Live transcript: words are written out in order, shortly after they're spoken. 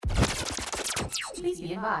Please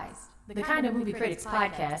be advised, the Kind of Movie Critics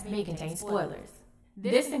podcast may contain spoilers.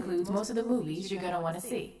 This includes most of the movies you're going to want to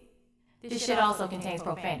see. This shit also contains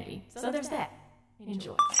profanity, so there's that.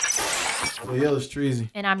 Enjoy. Well, yo, it's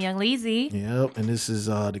Treasy. And I'm Young Leezy. Yep, and this is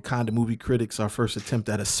the Kind of Movie Critics, our first attempt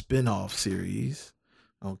at a spin-off series.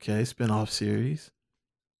 Okay, spin-off series.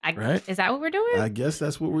 Right? Is that what we're doing? I guess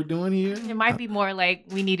that's what we're doing here. It might be more like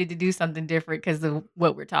we needed to do something different because of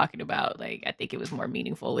what we're talking about. Like, I think it was more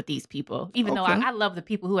meaningful with these people. Even though I love the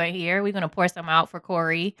people who are here. We're going to pour some out for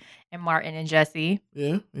Corey and Martin and Jesse.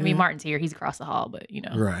 Yeah. I mean, Martin's here. He's across the hall, but you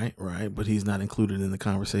know. Right. But he's not included in the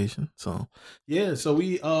conversation. So, yeah. So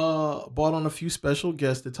we brought on a few special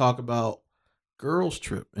guests to talk about Girls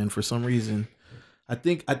Trip. And for some reason, I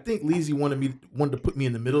think Leezy wanted to put me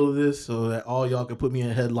in the middle of this so that all y'all could put me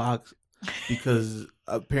in headlocks because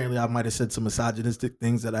apparently I might have said some misogynistic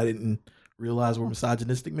things that I didn't realize were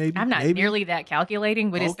misogynistic. Maybe I'm not nearly that calculating,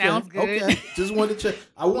 but it sounds good. Okay, just wanted to check.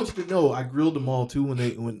 I want you to know I grilled them all too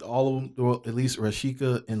when all of them, or at least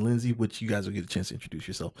Rashika and Lindsay, which you guys will get a chance to introduce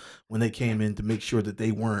yourself when they came in to make sure that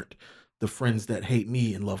they weren't the friends that hate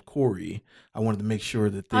me and love Corey. I wanted to make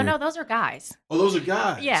sure that they. Oh no, those are guys. Oh, those are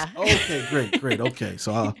guys. Yeah. Okay, great. Okay,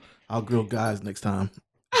 so I'll grill guys next time.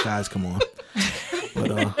 Guys, come on.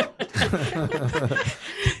 But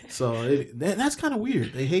so that's kind of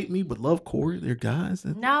weird. They hate me but love Corey. They're guys.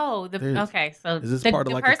 No, okay. So is this the part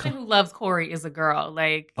of like person who loves Corey is a girl.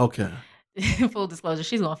 Like okay. Full disclosure,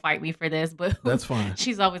 she's gonna fight me for this, but that's fine.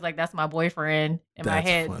 She's always like, "That's my boyfriend" in my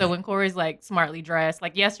head. Funny. So when Corey's like smartly dressed,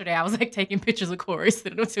 like yesterday, I was like taking pictures of Corey,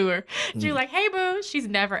 sending them to her. She was like, "Hey, boo." She's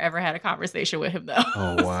never ever had a conversation with him though.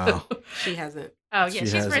 Oh wow, so, she hasn't. Oh yeah,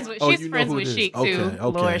 she's friends with Sheik too. Okay.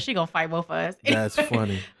 Lord, she gonna fight both of us. That's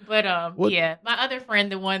funny. But yeah, my other friend,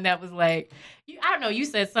 the one that was like, I don't know, you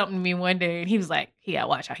said something to me one day, and he was like, "Yeah,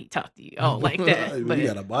 watch how he talked to you." Oh, like that. But you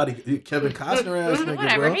got a body, Kevin Costner ass nigga,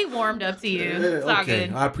 whatever. Bro. He warmed up to you. Yeah, it's all okay,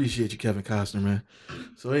 good. I appreciate you, Kevin Costner, man.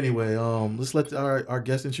 So anyway, let's let our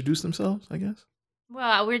guests introduce themselves, I guess.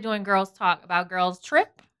 Well, we're doing Girls Talk about Girls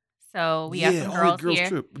Trip. So we have some girls here.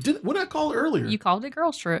 Trip. What did I call it earlier? You called it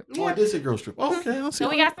Girls Trip. Oh, I did say Girls Trip. Oh, okay. So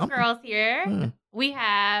we got some girls here. We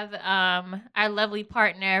have our lovely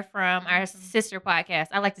partner from our sister podcast.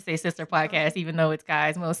 I like to say sister podcast, even though it's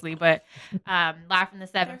guys mostly. But live from the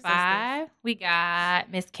 7-5, we got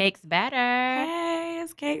Miss Cakes Batter. Hey,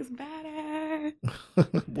 it's Cakes Batter.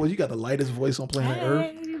 Boy, you got the lightest voice on planet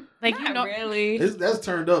Earth. Like, you know, really. That's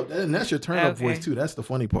turned up, and that's your turn up voice too. That's the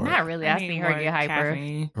funny part. Not really. I seen her get hyper.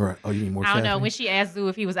 Caffeine. Right. Oh, you need more. I don't caffeine? know. When she asked Zoo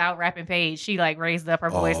if he was out rapping Paige, she like raised up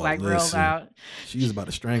her voice like real loud. She was about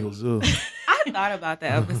to strangle Zoo. I thought about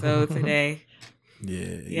the episode today.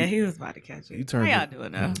 Yeah, he was about to catch it. You turned. How y'all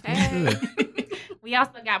doing now? Hey. We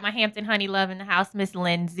also got my Hampton Honey Love in the house, Miss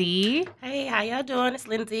Lindsay. Hey, how y'all doing? It's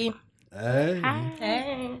Lindsay. Hey. Hi.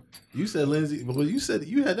 Hey. You said Lindsay. Well, you said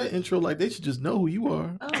you had that intro like they should just know who you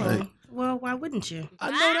are. Oh. Like, well, why wouldn't you?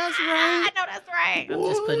 I know that's right. I know that's right. I'm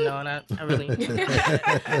just putting on. I really.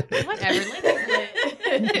 Whatever. Lindsay's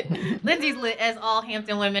lit. Lindsay's lit as all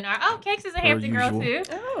Hampton women are. Oh, Cakes is a Hampton girl too.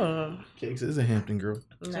 Oh, Cakes is a Hampton girl.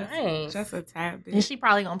 Nice. Just a tad bit. And she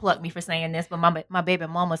probably gonna pluck me for saying this, but my baby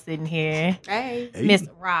mama sitting here. Hey. Miss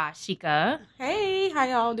Rashika. Hey, how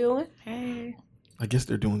y'all doing? Hey. I guess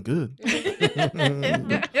they're doing good. That's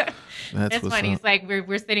it's funny. Up. It's like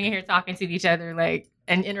we're sitting here talking to each other, like,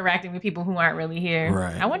 and interacting with people who aren't really here.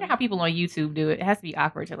 Right. I wonder how people on YouTube do it. It has to be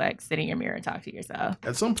awkward to like sit in your mirror and talk to yourself.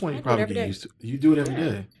 At some point, you probably get used to. You do it every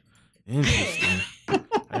day. Interesting.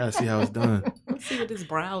 I gotta see how it's done. Let's see what this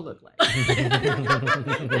brow look like.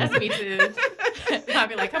 That's me too. I'll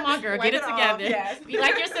be like, come on, girl, get it together. Yes. Be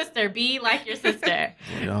like your sister. Be like your sister.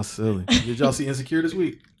 Boy, y'all silly. Did y'all see Insecure this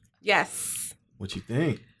week? Yes. What you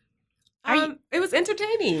think? It was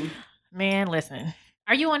entertaining. Man, listen.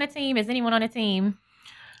 Are you on a team? Is anyone on a team?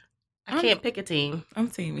 I can't pick a team. I'm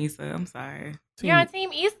Team Issa. I'm sorry. You're on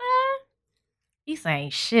Team Issa? Issa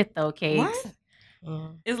ain't shit though, Cakes.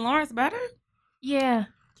 What? Is Lawrence better? Yeah.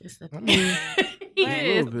 Just He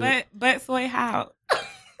is. But Sway how?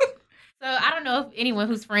 So I don't know if anyone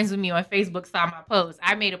who's friends with me on Facebook saw my post.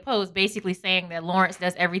 I made a post basically saying that Lawrence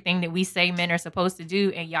does everything that we say men are supposed to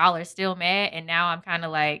do, and y'all are still mad. And now I'm kind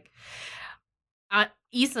of like,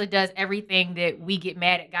 Issa does everything that we get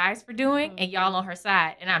mad at guys for doing, and y'all on her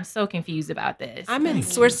side. And I'm so confused about this. I'm in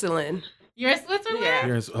Switzerland. You're in Switzerland?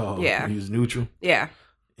 Yeah. Yeah. He was neutral. Yeah.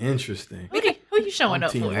 Interesting. Who you showing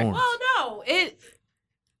up for? Lawrence. Well, no,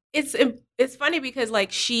 it's funny because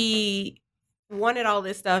like she wanted all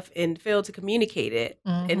this stuff and failed to communicate it,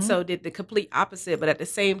 and so did the complete opposite. But at the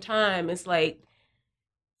same time, it's like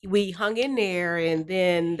we hung in there, and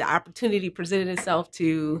then the opportunity presented itself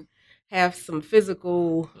to have some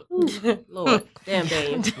physical. Lord, damn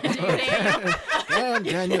Dane. Damn,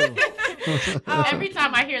 Daniel. Every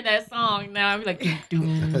time I hear that song, now I'm like, Yeah, so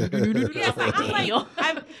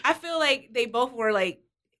I'm like, I feel like they both were like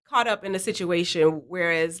caught up in a situation,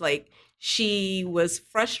 whereas like she was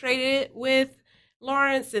frustrated with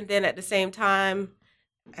Lawrence, and then at the same time,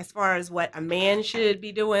 as far as what a man should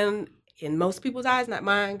be doing in most people's eyes, not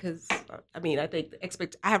mine, because I mean, I think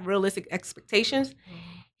I have realistic expectations.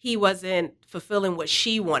 He wasn't fulfilling what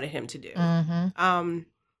she wanted him to do. Mm-hmm.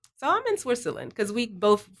 So I'm in Switzerland because we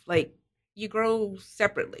both like you grow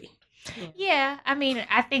separately. Yeah, I mean,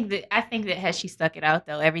 I think that had she stuck it out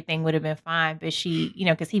though, everything would have been fine. But she,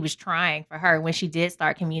 because he was trying for her when she did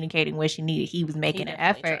start communicating what she needed, he was making an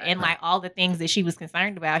effort, and like all the things that she was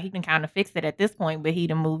concerned about, he can kind of fix it at this point. But he'd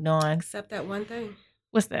have moved on. Except that one thing.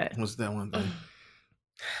 What's that? What's that one thing?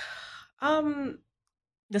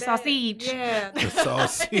 The sausage. Yeah, The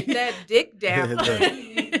sausage. that dick down.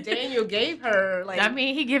 Yeah, Daniel gave her like. I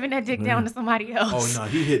mean, he giving that dick down to somebody else. Oh no,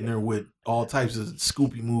 he hitting her with all types of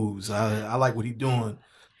scoopy moves. I like what he doing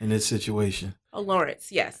in this situation. Oh, Lawrence,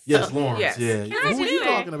 yes. Yes, Lawrence. Yes. Yeah. Can I Who are just you say-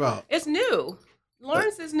 talking about? It's new.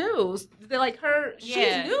 Lawrence is new. They're like her.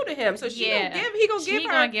 Yeah. She's new to him, so He he gonna She give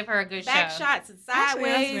gonna her give her a good back show. shots and Actually,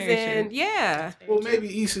 that's sideways very and true. yeah. Well,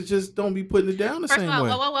 maybe Issa just don't be putting it down the First same of all,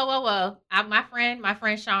 way. whoa. My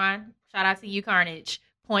friend Sean, shout out to you, Carnage,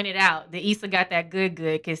 pointed out that Issa got that good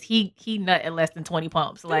because he nut at less than 20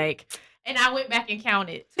 pumps. Like, and I went back and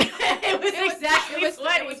counted. it was exactly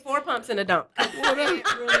It was 4 pumps in a dump. It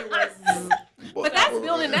really was. But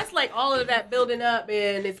that's like all of that building up,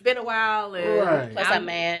 and it's been a while, and Right. Plus, I'm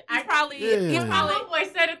mad. he's probably Yeah. My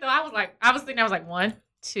homeboy said it though. I was thinking, 1,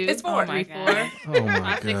 2, It's 4. 3, Oh 4, my Oh my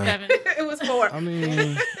 5, 6, God. 7. it was 4. I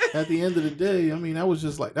mean, at the end of the day, I mean, that was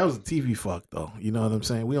just like that was a TV fuck though. You know what I'm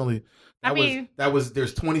saying? We only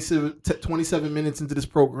there's 27 minutes into this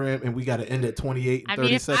program and we got to end at 28 and 30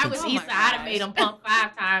 if I seconds. was Oh my Issa, I'd have gosh. made him pump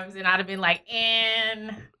 5 times, and I'd have been like,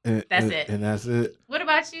 and that's it. And that's it. what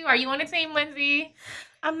about you? Are you on the team, Lindsay?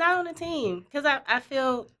 I'm not on the team because I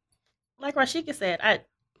feel like Rashika said,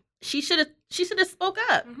 she should have spoke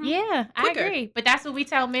up. Yeah, Quicker. I agree. But that's what we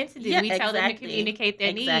tell men to do. Yeah, we tell them to exactly. communicate their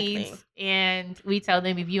Exactly. needs, and we tell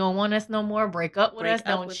them if you don't want us no more, break up with us.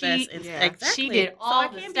 Break up Don't with cheat. us. Yeah. Exactly. She did So all I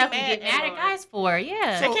the can't stuff be we get mad at Lawrence. guys for.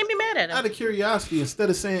 Yeah. I can't be mad at him. Out of curiosity,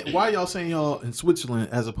 instead of saying why y'all saying y'all in Switzerland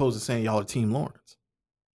as opposed to saying y'all are Team Lawrence.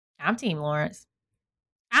 I'm Team Lawrence.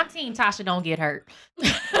 I'm Team Tasha. Don't get hurt.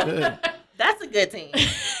 Yeah. That's a good team.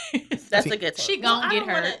 That's a good team. She gonna I get don't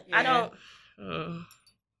hurt. wanna- I don't.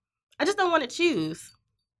 I just don't want to choose.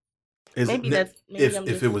 Maybe that's maybe I'm if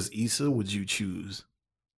just, it was Issa, would you choose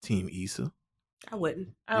Team Issa? I wouldn't.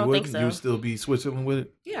 I don't think You so. would still be Switzerland with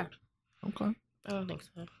it? Yeah. Okay. I don't think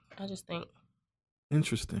so. I just think.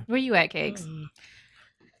 Interesting. Where you at, Cakes?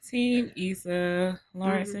 Team Issa.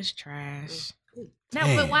 Lawrence is trash. No,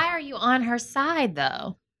 Damn. but why are you on her side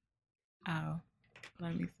though? Oh,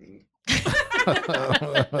 let me see.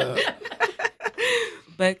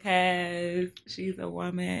 Because she's a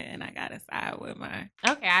woman and I gotta side with mine.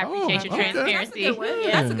 Okay, I appreciate your Oh, okay. transparency. That's a good one.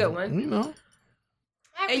 Yeah, that's a good one. You know,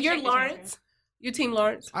 I And you're appreciate your Lawrence. You're Team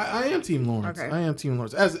Lawrence. I am Team Lawrence. Okay. I am Team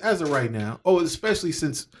Lawrence as of right now. Oh, especially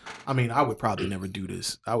since I mean, I would probably never do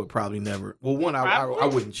this. I would probably never. Well, one, I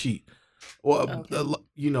wouldn't cheat. Well,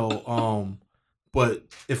 but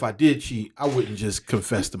if I did cheat, I wouldn't just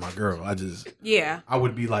confess to my girl. Yeah. I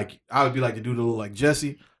would be like the dude that look like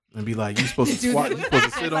Jesse and be like, you supposed to squat, you supposed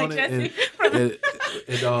to sit on it, and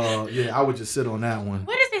yeah, I would just sit on that one.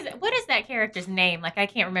 What is that character's name? Like I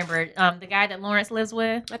can't remember. The guy that Lawrence lives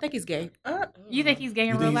with. I think he's gay. You think he's gay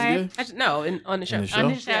You in real think he's life? gay? No, on the show. In the show? On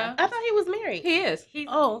the show. Yeah. I thought he was married. He is. He's,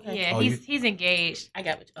 Oh, okay. Yeah, Oh, he's engaged. I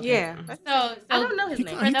got what you. Okay. Yeah. So I don't know his You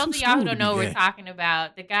name. can't- for those too of y'all who smooth don't to know be what we're gay. talking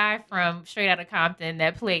about, the guy from Straight Outta Compton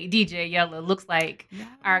that played DJ Yella looks like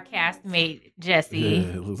our castmate Jesse. Yeah,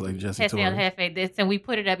 it looks like Jesse Jesse El Torres. Jefe. This, and we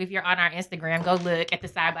put it up. If you're on our Instagram, go look at the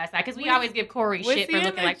side by side because we always give Corey Was shit he for in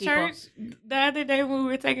looking the like people. church the other day when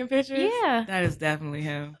we were taking pictures? Yeah, That is definitely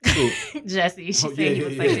him. Cool. Jesse. She Oh, said he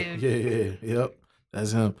looks like dude. yeah, yep,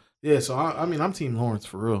 that's him. Yeah, so I mean, I'm Team Lawrence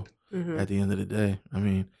for real. Mhm. At the end of the day, I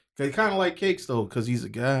mean, kind of like Cakes though, because he's a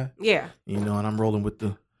guy, Yeah. you know, and I'm rolling with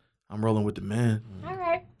the man. All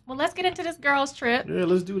right. Well, let's get into this girls' trip. Yeah,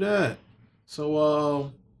 let's do that.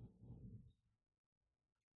 So,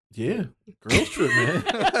 yeah, girls trip, man.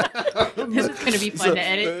 This is gonna be fun to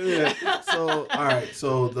edit. Yeah. So, all right.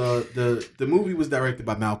 So the movie was directed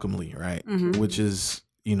by Malcolm Lee, right? Mhm. Which is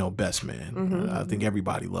Best Man. Mhm. I think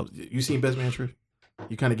everybody loves it. You seen Best Man, Trish?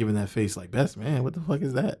 You kind of giving that face like Best Man. What the fuck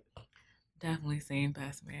is that? Definitely seen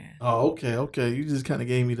Best Man. Oh, okay. You just kind of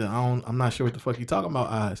gave me I'm not sure what the fuck you talking about,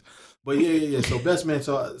 eyes. But yeah. So Best Man.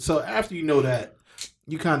 So after you know that,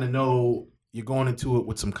 you kind of know you're going into it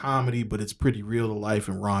with some comedy, but it's pretty real to life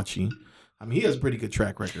and raunchy. I mean, he has a pretty good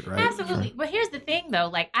track record, right? Absolutely. But here's the thing, though.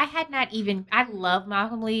 Like, I love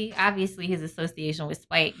Malcolm Lee. Obviously, his association with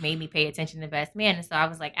Spike made me pay attention to Best Man. And so I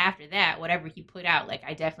was like, after that, whatever he put out, like,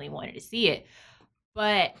 I definitely wanted to see it.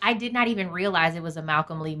 But I did not even realize it was a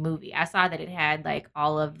Malcolm Lee movie. I saw that it had, like,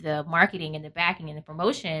 all of the marketing and the backing and the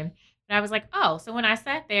promotion. And I was like, oh, so when I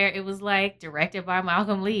sat there, it was like directed by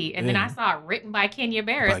Malcolm Lee. And then I saw it written by Kenya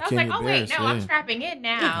Barris. I was like, oh, wait, no, I'm strapping in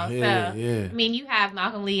now. Yeah. I mean, you have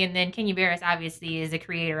Malcolm Lee, and then Kenya Barris obviously is a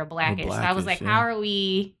creator of Blackish. So I was like, how are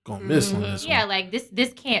we gonna miss on this one? Yeah, like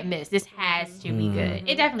this can't miss. This has to be good.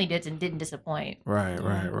 It definitely didn't disappoint. Right.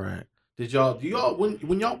 Do y'all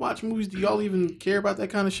when y'all watch movies, do y'all even care about that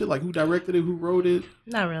kind of shit? Like who directed it, who wrote it?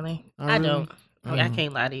 Not really. Not I really? don't. I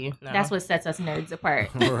can't lie to you. No. That's what sets us nerds apart.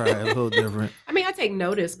 Right, a little different. I mean, I take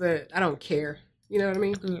notice, but I don't care. You know what I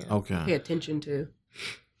mean? Yeah. Okay. Pay attention to. You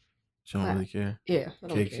don't really care? Yeah, I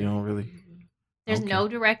don't Cakes, care. you don't really? There's Okay. no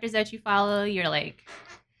directors that you follow. You're like,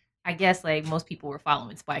 I guess like most people were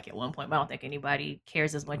following Spike at one point, but I don't think anybody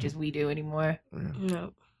cares as much as we do anymore.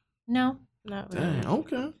 No, No. not really. Dang,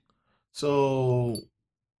 okay. So,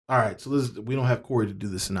 all right. So we don't have Corey to do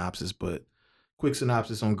the synopsis, but quick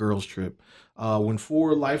synopsis on Girls Trip. When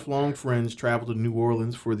four lifelong friends travel to New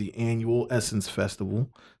Orleans for the annual Essence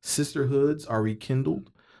Festival, sisterhoods are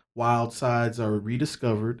rekindled, wild sides are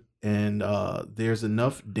rediscovered, and there's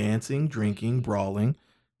enough dancing, drinking, brawling,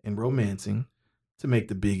 and romancing to make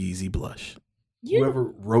the Big Easy blush. Whoever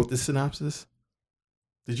wrote the synopsis?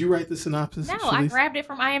 Did you write the synopsis? No, I Shalice? grabbed it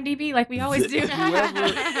from IMDb like we always do.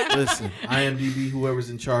 Listen, IMDb,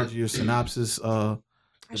 whoever's in charge of your synopsis department,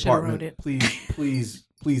 wrote it.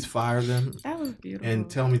 please fire them That was beautiful. and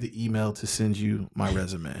tell me the email to send you my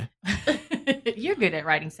resume. You're good at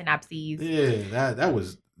writing synopses. Yeah, that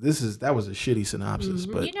was a shitty synopsis,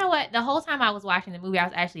 but You know what? The whole time I was watching the movie, I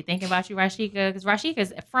was actually thinking about you, Rashika, because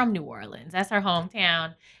Rashika's from New Orleans. That's her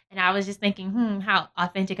hometown. And I was just thinking, how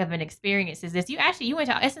authentic of an experience is this? You went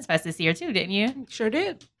to Essence Fest this year too, didn't you? Sure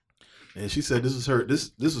did. and she said this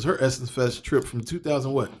was her Essence Fest trip from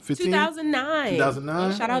 2015? 2009.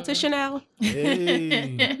 2009? Shout out to Chanel.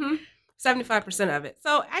 Hey. 75% of it.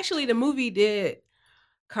 So actually, the movie did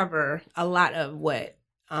cover a lot of what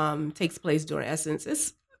takes place during Essence.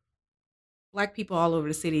 It's Black people all over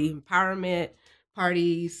the city, empowerment,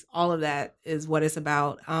 parties, all of that is what it's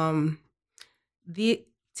about. The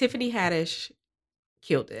Tiffany Haddish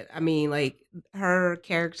killed it. I mean, like her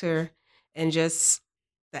character and just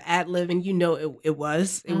the ad-libbing,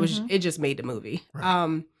 it just made the movie.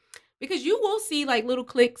 Right. Because you will see like little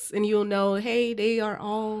cliques and you'll know, hey, they are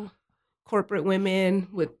all corporate women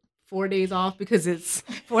with 4 days off because it's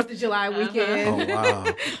 4th of July weekend.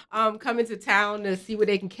 Oh, wow. Coming to town to see what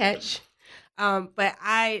they can catch. But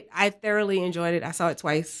I thoroughly enjoyed it. I saw it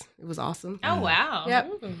twice. It was awesome. Oh, wow.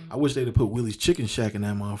 Yep. I wish they'd have put Willie's Chicken Shack in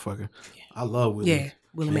that motherfucker. I love Willie's. Yeah.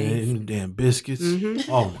 Willie Man, Mays. them damn biscuits. Mhm.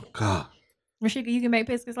 Oh my God. Rashika, you can make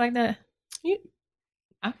biscuits like that? Yeah.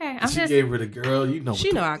 Okay. I'm She just... gave her the girl. You know.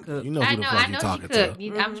 She know I cook. You know I who the know fuck you she talking cooked.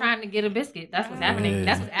 to. I'm trying to get a biscuit. That's what's happening. Yeah.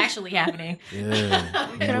 That's what's actually happening. Yeah.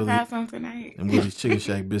 Could have had some tonight. And Willie's Chicken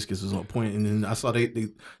Shack biscuits was on point. And then I saw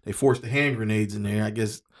they forced the hand grenades in there. I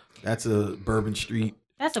guess that's a Bourbon Street.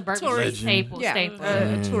 That's a Bourbon Tourist. Street staple. Yeah, staple.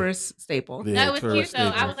 a tourist staple. Yeah, No, it was cute tourist though.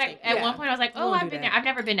 I staple. was like, at one point, I was like, oh, We'll I've do been that. there. I've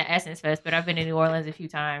never been to Essence Fest, but I've been to New Orleans a few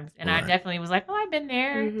times, and I Right. definitely was like, oh, I've been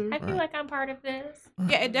there. Mhm. I feel Right. like I'm part of this.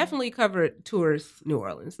 Yeah, it definitely covered tourist New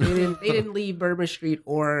Orleans. They didn't leave Bourbon Street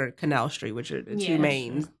or Canal Street, which are the Yeah, two that's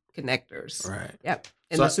main connectors. Right. Yep.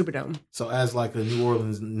 And So the Superdome. So as like a New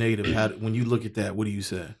Orleans native, when you look at that, what do you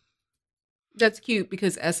say? That's cute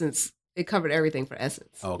because Essence, it covered everything for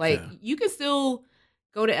Essence. Okay. Like you can still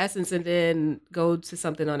go to Essence and then go to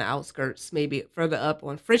something on the outskirts, maybe further up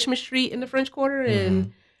on Frenchman Street in the French Quarter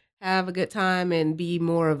and have a good time and be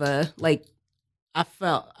more of a, like, I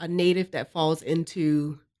felt a native that falls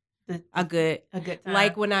into a good time.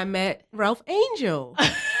 like when I met Ralph Angel.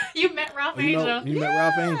 You met Ralph You know, Angel. you met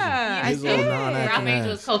Ralph Angel. Yeah, His I little did. non-acting Ralph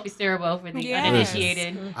Angel is ass. Kofi Cerebo for the Yes.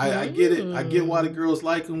 uninitiated. I get it. I get why the girls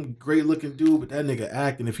like him. Great looking dude, but that nigga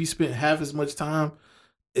acting. If he spent half as much time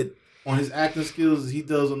on his acting skills as he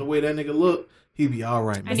does on the way that nigga look, he'd be all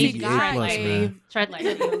right, man. I He'd need be to A+, tread man. lightly. Tread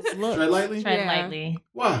lightly. Tread lightly? Tread Yeah. lightly.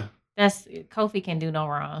 Why? That's Kofi can do no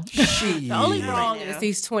wrong. The only Yeah. wrong Yeah. is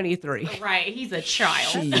he's 23. Right, he's a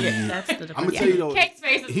child. That's the I'm gonna tell you though, Kate's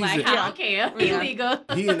face is he's like, a- I don't care. Yeah. Illegal.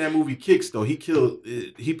 he in that movie Kicks though. He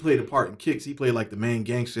played a part in Kicks. He played like the main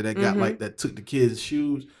gangster that got Mhm. like that took the kids'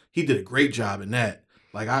 shoes. He did a great job in that.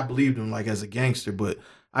 Like I believed him like as a gangster, but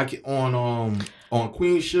I can on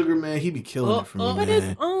Queen Sugar, man, he be killing it for me, But his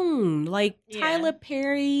man. own, like Yeah. Tyler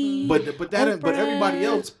Perry. But everybody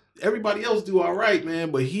Oprah. else do all right,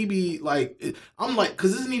 man. But he be like, I'm like,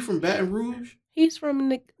 cause isn't he from Baton Rouge? He's from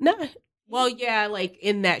the well, yeah, like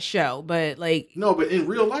in that show, but like No, but in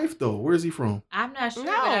real life though, where's he from? I'm not sure.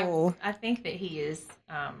 No. But I think that he is.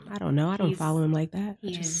 I don't know. I don't he's- follow him like that. I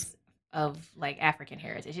He just- is of like African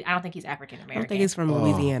heritage. I don't think he's African I American. don't think he's from Oh.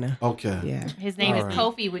 Louisiana. Okay. Yeah. His name is Alright.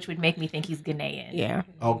 Kofi, which would make me think he's Ghanaian. Yeah.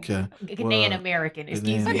 Okay. Ghanaian Well, American. Ghanaian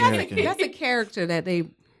Excuse But me. American. that's a character that they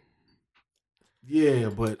Yeah,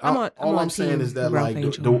 but I'm on all I'm saying team is that Ralph like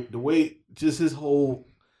Angel. the way just his whole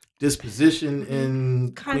disposition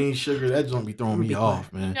in Kind- Queen Sugar, that don't be throwing me Be off,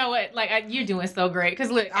 You man. know what? Like you're doing so great.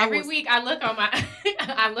 Cause look, I every was- week I look on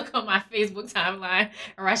my Facebook timeline,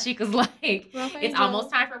 and Rashika's like, Ralph it's Angel.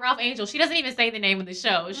 almost time for Ralph Angel. She doesn't even say the name of the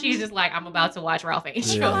show. She's just like, I'm about to watch Ralph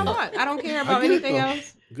Angel. Yeah. Why not? I don't care I about get it, anything though.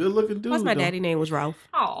 else. Good looking dude. Plus, my though. daddy name was Ralph.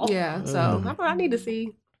 Oh, Yeah, so Mm. I need to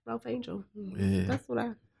see Ralph Angel. Yeah. That's what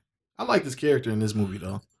I like this character in this movie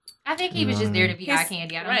though. I think he was just there to be His- eye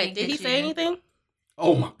candy. I don't Right? think Did that he say you- anything?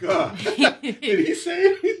 Oh my god. Did he say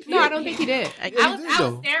anything? No, I don't think he did. Yeah, I he was did,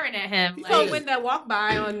 though. staring at him. He Like, So when that walk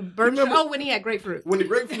by on Birch, Remember- when he had grapefruit. When the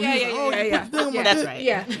grapefruit, Yeah, he yeah, was like, yeah, oh, you yeah, put the thing on yeah. my That's dick. right.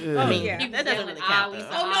 Yeah. Yeah. I mean, yeah. he was That doesn't yelling, really count, "Ah, though. Lisa,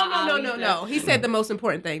 Oh ah, no, Lisa." He said the most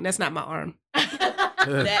important thing. That's not my arm.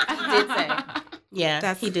 That he did say. Yeah,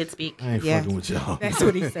 That's- he did speak. I ain't Yeah. fucking with y'all. That's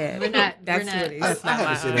what he said. We're not- That's we're not- what he I, said. I had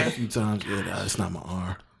my to say that a arm. few times. Yeah, nah, it's not my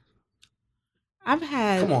arm. I've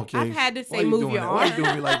had. Come on, Case. I've had to Why say you move doing your that? Why you arm.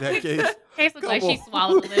 doing me like that, Case? Case looked like Come she on.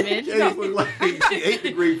 swallowed a lemon. Case looked like she ate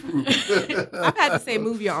the grapefruit. I've had to say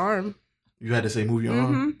move your arm. You had to say move your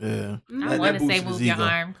arm. Yeah. Mhm. I That- want that to say boosted move his your ego.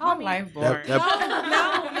 arm. Call me. Life boring.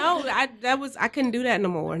 That- No. I couldn't do that no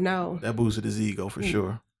more. No. That boosted his ego for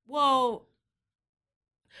sure. Well,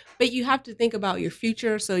 but you have to think about your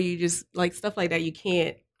future, so you just like stuff like that you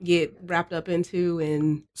can't get wrapped up into.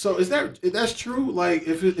 And So that's true? Like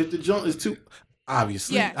if the junk is too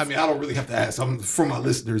obviously, Yes. I mean I don't really have to ask. I'm for my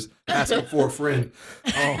listeners asking for a friend.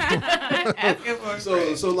 Asking for a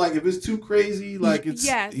friend. So like if it's too crazy, like it's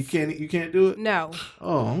Yes. you can't do it. no,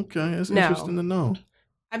 Oh, okay, that's No. interesting to know.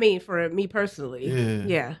 I mean for me personally,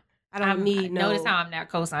 Yeah. I don't need no. Notice how I'm not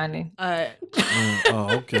co-signing. Oh,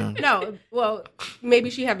 okay. No, well, maybe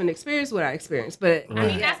she haven't experienced what I experienced, but I mean,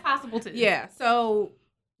 Right. that's possible too. yeah. So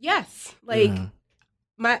yes, like Yeah.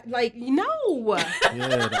 my like no.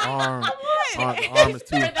 Yeah, the arm. What? The arm is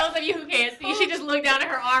too. For those of you who can't see, she just looked down at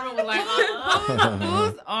her arm and was like,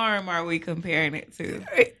 Whose arm are we comparing it to?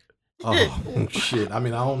 Oh shit! I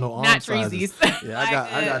mean, I don't know arm Not sizes. Treesy's. Yeah, I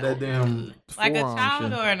got that damn Like a forearm child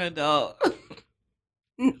shit. or an adult?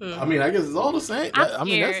 I mean, I guess it's all the same. I'm I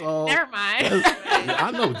mean, that's scared. all. Never mind. Yeah,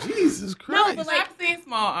 I know. Jesus Christ! But like, I've seen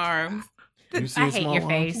small arms. You seen I hate small your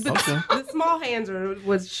arms? face. Okay. The small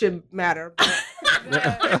hands should matter. But,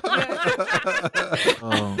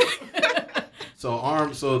 So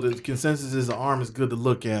arm. So the consensus is the arm is good to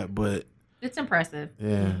look at, but It's impressive.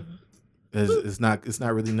 yeah, it's not. It's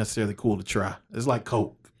not really necessarily cool to try. It's like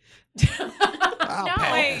Coke. I'll No,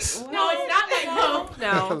 pass. No, it's not like Coke.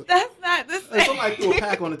 no. That's not the If same. somebody threw a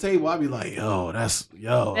pack on the table, I'd be like, "Yo, that's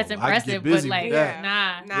That's I impressive, get but busy like, with that.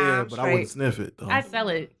 nah. Nah, yeah, I'm but I wouldn't straight. sniff it though. I sell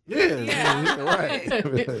it. yeah, right.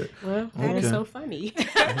 Well, that is Okay. so funny.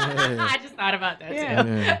 I just thought about that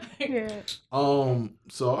Yeah. too. Yeah.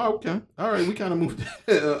 So okay, all right. We kind of moved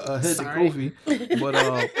ahead Sorry. to Kofi, but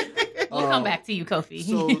We'll come back to you, Kofi.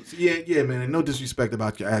 So yeah, man. And no disrespect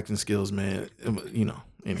about your acting skills, man. You know.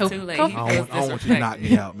 Anyway. Too late. Kofi- I don't want you to knock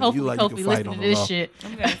me out, man. Hopefully, You like Kofi you can fight listening on to the this law. shit.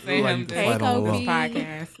 I'm gonna say Look like him you can this fight on the this law.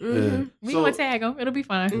 podcast. Yeah. We So, gonna tag him. It'll be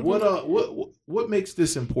fine. what makes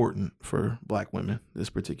this important for Black women? This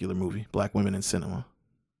particular movie, Black women in cinema.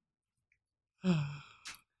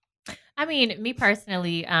 I mean, me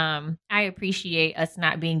personally, I appreciate us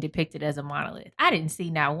not being depicted as a monolith. I didn't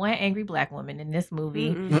see not one angry Black woman in this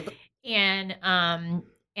movie, Mm-mm. and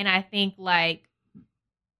I think like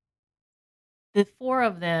the four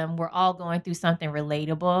of them were all going through something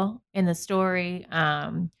relatable in the story.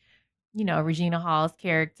 You know, Regina Hall's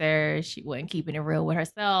character, she wasn't keeping it real with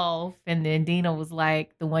herself. And then Dina was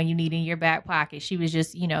like the one you need in your back pocket. She was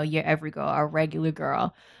just, you know, your every girl, a regular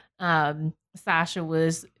girl. Sasha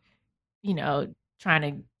was, you know, trying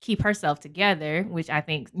to keep herself together, which I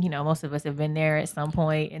think, most of us have been there at some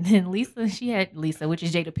point. And then Lisa, which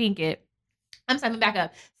is Jada Pinkett. I'm sorry, back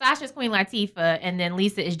up. Sasha's Queen Latifah, and then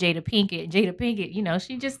Lisa is Jada Pinkett. Jada Pinkett,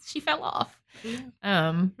 she fell off. She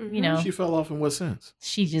fell off in what sense?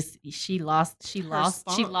 She lost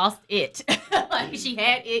it. Like she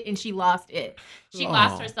had it and she lost it. She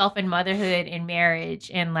lost herself in motherhood and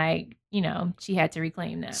marriage, and she had to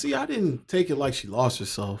reclaim that. See, I didn't take it like she lost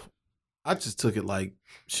herself. I just took it like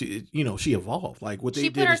she evolved. Like what they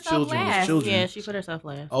did as children was children. Yeah, she put herself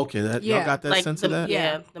last. Okay, y'all got that sense of that?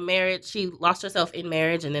 Yeah, the marriage, she lost herself in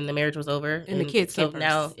marriage, and then the marriage was over. And the kids so came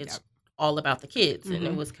now first. it's all about the kids, and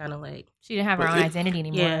it was kind of like... She didn't have her own identity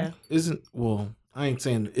anymore. Yeah. I ain't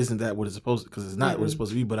saying isn't that what it's supposed to, because it's not what it's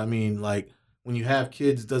supposed to be, but I mean, like, when you have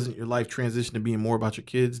kids, doesn't your life transition to being more about your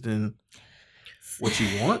kids than what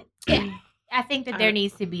you want? Yeah. I think that there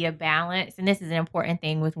needs to be a balance, and this is an important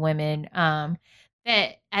thing with women.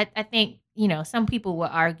 That I think, some people will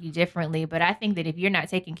argue differently, but I think that if you're not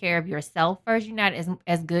taking care of yourself first, you're not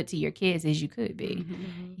as good to your kids as you could be.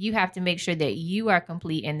 Mm-hmm. You have to make sure that you are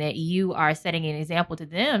complete and that you are setting an example to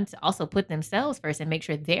them to also put themselves first and make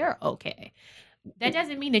sure they're okay. That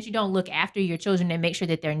doesn't mean that you don't look after your children and make sure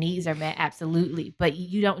that their needs are met, absolutely. But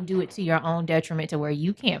you don't do it to your own detriment to where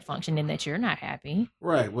you can't function and that you're not happy.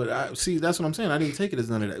 Right. But that's what I'm saying. I didn't take it as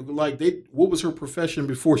none of that. Like, what was her profession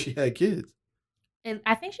before she had kids? And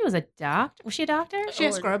I think she was a doctor. Was she a doctor? She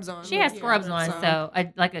had scrubs on. She had scrubs on. So, I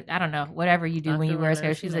don't know, whatever you do when you wear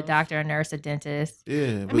scrubs. She's a doctor, a nurse, a dentist.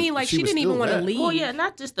 Yeah. I mean, like, she didn't even want to leave. Well, yeah,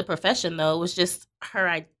 not just the profession, though. It was just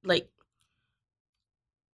her, like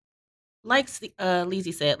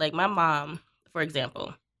Lizzie said, like my mom, for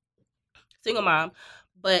example, single mom,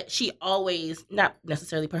 but she always not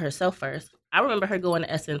necessarily put herself first. I remember her going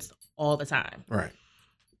to Essence all the time. Right.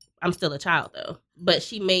 I'm still a child though, but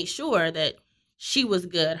she made sure that she was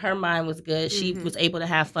good. Her mind was good. She was able to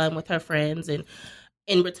have fun with her friends, and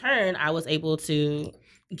in return, I was able to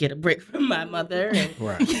get a brick from my mother. And,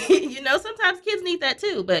 right. Sometimes kids need that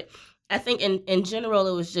too. But I think in general,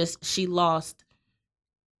 it was just she lost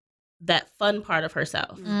that fun part of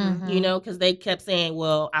herself, because they kept saying,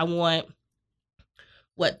 well, I want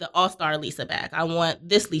the All-Star Lisa back. I want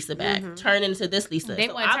this Lisa back. Turn into this Lisa. They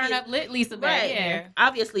want to turn up lit Lisa back. Right. Yeah.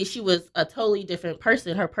 Obviously, she was a totally different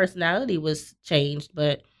person. Her personality was changed,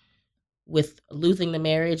 but with losing the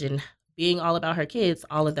marriage and being all about her kids,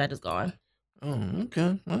 all of that is gone. Oh,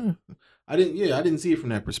 okay. Well, I didn't see it from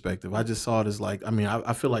that perspective. I just saw it as like,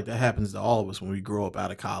 I feel like that happens to all of us when we grow up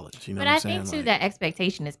out of college. You know but what I'm I saying? think too that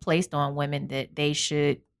expectation is placed on women that they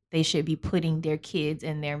should be putting their kids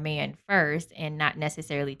and their man first and not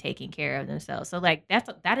necessarily taking care of themselves. So like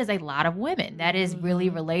that is a lot of women. That is really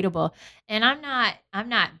relatable. And I'm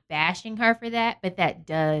not bashing her for that, but that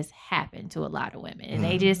does happen to a lot of women. And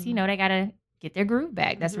they just, they gotta get their groove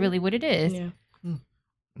back. That's really what it is. Yeah.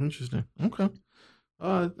 Interesting. Okay.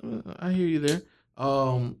 I hear you there.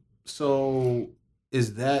 So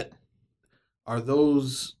are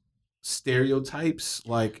those stereotypes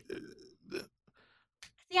like?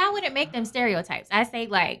 See, I wouldn't make them stereotypes. I say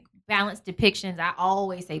like balanced depictions. I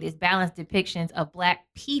always say this: balanced depictions of Black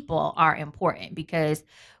people are important because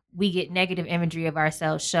we get negative imagery of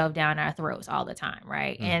ourselves shoved down our throats all the time,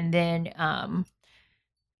 right? And then,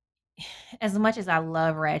 as much as I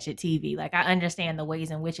love Ratchet TV, like I understand the ways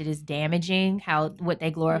in which it is damaging, what they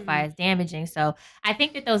glorify as damaging. So I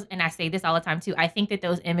think that those, and I say this all the time too, I think that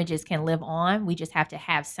those images can live on. We just have to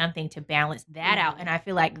have something to balance that out. And I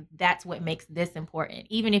feel like that's what makes this important.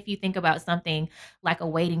 Even if you think about something like A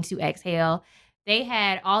Waiting to Exhale, they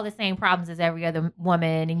had all the same problems as every other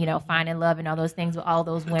woman and, finding love and all those things. But all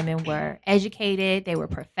those women were educated. They were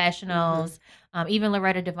professionals. Even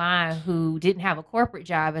Loretta Devine, who didn't have a corporate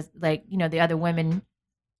job as like, the other women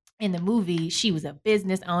in the movie, she was a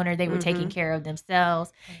business owner. They were taking care of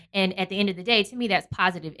themselves. And at the end of the day, to me, that's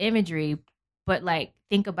positive imagery. But like,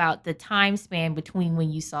 think about the time span between when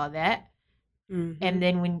you saw that. And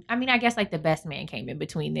then I guess like The Best Man came in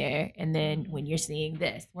between there. And then when you're seeing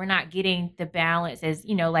this, we're not getting the balance as,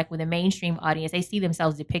 like with a mainstream audience, they see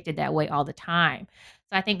themselves depicted that way all the time.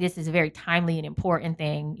 So I think this is a very timely and important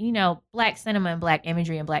thing. Black cinema and Black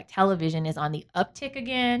imagery and Black television is on the uptick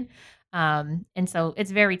again. And so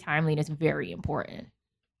it's very timely and it's very important.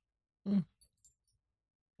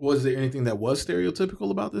 Was there anything that was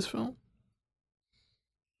stereotypical about this film?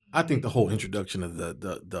 I think the whole introduction of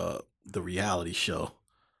the reality show,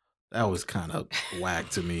 that was kind of whack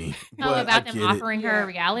to me. About them offering her a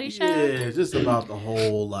reality show? Yeah, just about the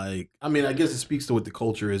whole, like, I guess it speaks to what the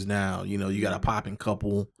culture is now. You got a popping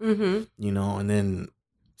couple, and then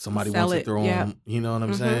somebody wants to throw them, you know what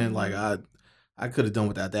I'm saying? Like, I could have done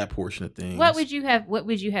without that portion of things. What would you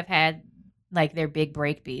have had like their big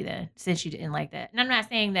break be then, since you didn't like that? And I'm not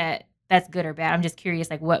saying that that's good or bad. I'm just curious,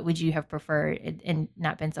 like, what would you have preferred and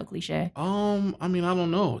not been so cliche? I mean, I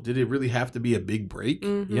don't know. Did it really have to be a big break?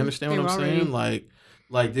 Mhm. You understand They what I'm were already- saying?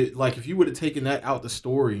 Like if you would have taken that out the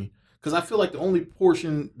story, because I feel like the only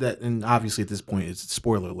portion that, and obviously at this point it's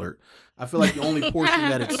spoiler alert, I feel like the only portion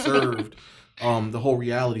that it served, the whole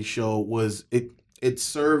reality show was it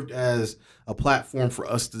served as a platform for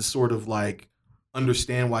us to sort of like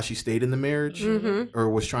understand why she stayed in the marriage Mhm. or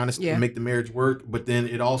was trying to Yeah. make the marriage work, but then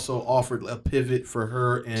it also offered a pivot for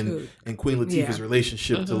her and Queen Latifah's Yeah.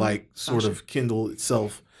 relationship to Mhm. like sort of kindle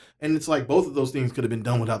itself. And it's like both of those things could have been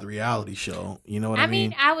done without the reality show. You know what I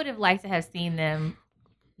mean? I would have liked to have seen them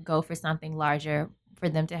go for something larger, for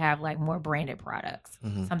them to have like more branded products,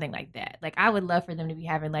 Mhm. something like that. Like I would love for them to be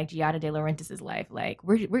having like Giada De Laurentiis's life. Like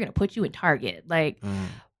we're gonna put you in Target. Like,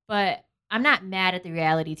 but I'm not mad at the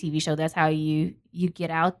reality TV show. That's how you get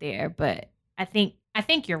out there. But I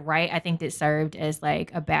think you're right. I think that served as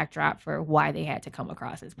like a backdrop for why they had to come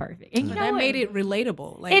across as perfect. And you But know that what? made it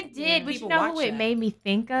relatable. Like It did, but you people know watch who it that. made me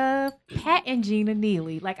think of? Pat and Gina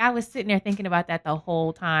Neely. Like I was sitting there thinking about that the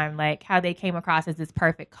whole time, like how they came across as this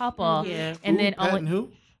perfect couple. Yeah. And Who? then Pat only and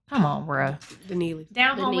who? come on, bruh. The Neely.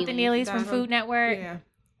 Down The home with the Neelys. Neelys from Down Home. Food Network. Yeah.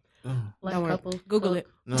 Oh. Like Don't worry. couple. Google it.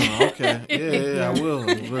 No, okay. Yeah, I will.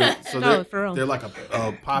 But, so No, for real. they're like a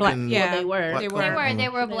popping. yeah. Well, they were. Black They couple. were. They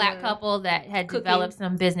were a They black were. couple that had Cooking. developed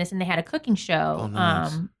some business, and they had a cooking show. Oh,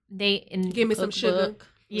 nice. Give me some sugar. Cookbook.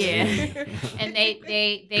 Yeah. And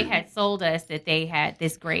they had sold us that they had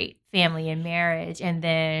this great family and marriage, and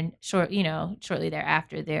then shortly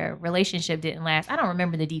thereafter their relationship didn't last. I don't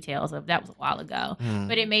remember the details of that, was a while ago. Mm.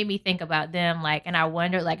 But it made me think about them, like, and I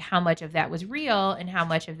wondered like how much of that was real and how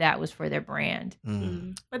much of that was for their brand.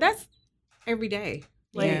 Mm. But that's every day.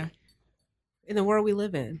 Like Yeah. in the world we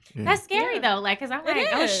live in. Yeah. That's scary though, like, cause I'm It like,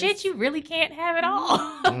 oh is. shit, you really can't have it all.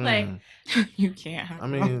 Mm. Like, You can't have I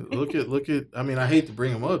mean, look at. I mean, I hate to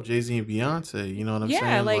bring them up, Jay-Z and Beyonce. You know what I'm yeah,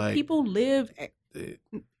 saying? like people live.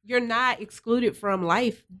 You're not excluded from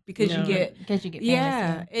life because No. you get. because you get famous.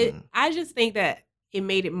 Yeah, Mm. I just think that it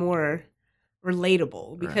made it more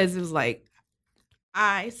relatable because it was like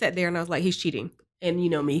I sat there and I was like, he's cheating, and you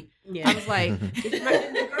know me. Yeah. I was like,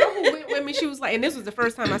 the girl who went with me, she was like, and this was the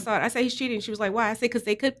first time I saw it. I said, he's cheating. She was like, why? I said, because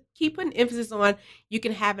they could keep putting emphasis on you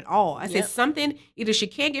can have it all. I said, Yep. something, either she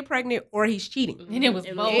can't get pregnant or he's cheating. And it was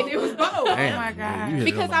It both. And it was both. Damn, my God. you hit it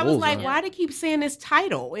Because on the I was like, bullseye. why do they keep saying this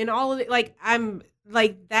title and all of it? Like, I'm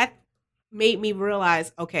like, that made me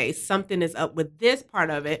realize, okay, something is up with this part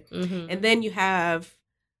of it. Mhm. And then you have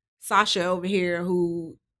Sasha over here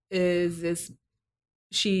who is this,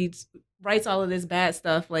 she writes all of this bad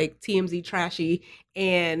stuff like TMZ trashy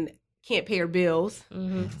and can't pay her bills.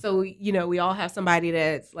 Mhm. So, you know, we all have somebody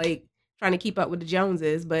that's like trying to keep up with the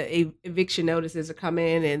Joneses, but eviction notices are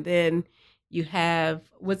coming. And then you have,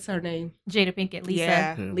 what's her name? Jada Pinkett, Lisa.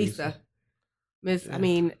 Yeah, Yeah, Lisa. Miss, Yeah. I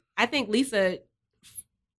mean, I think Lisa,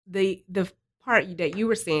 the part that you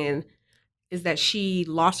were saying is that she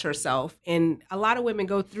lost herself. And a lot of women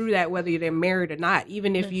go through that whether they're married or not.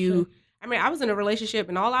 Even if That's you, true. I mean, I was in a relationship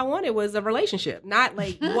and all I wanted was a relationship, not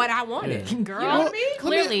like what I wanted. Yeah. Girl, You know what I mean?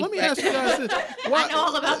 clearly. Let me ask you guys this. I know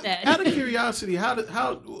all about that. Out of curiosity,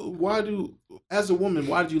 as a woman,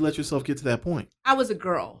 why did you let yourself get to that point? I was a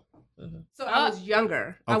girl. Mhm. So I was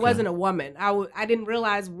younger. I Okay. wasn't a woman. I didn't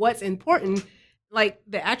realize what's important, like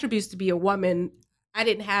the attributes to be a woman. I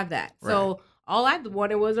didn't have that. So all I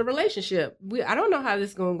wanted was a relationship. I don't know how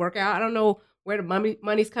this is going to work out. I don't know where the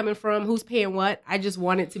money's coming from, who's paying what. I just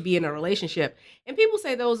wanted to be in a relationship. And people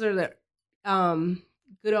say those are the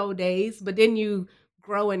good old days, but then you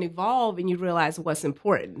grow and evolve and you realize what's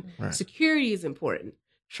important. Right. Security is important.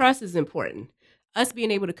 Trust is important. Us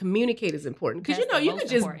being able to communicate is important because you That's know the you most could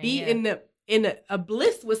just important, be yeah. in a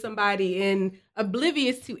bliss with somebody and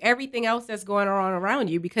oblivious to everything else that's going on around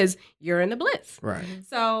you because you're in the bliss. Right.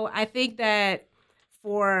 So I think that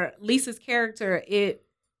for Lisa's character,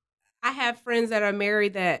 I have friends that are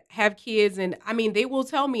married that have kids, and I mean they will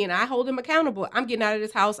tell me, and I hold them accountable. I'm getting out of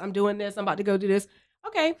this house. I'm doing this. I'm about to go do this.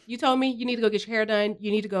 Okay, you told me you need to go get your hair done. You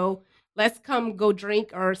need to go. Let's come go drink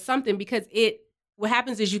or something because what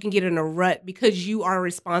happens is you can get in a rut because you are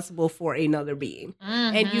responsible for another being.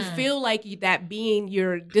 And you Mhm. feel like that being,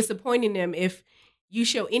 you're disappointing them if you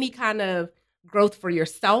show any kind of growth for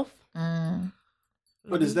yourself. Mm.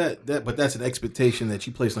 But is that but that's an expectation that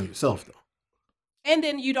you place on yourself though. And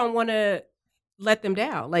then you don't want to let them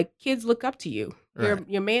down. Like kids look up to you. Right.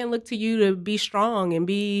 Your man look to you to be strong and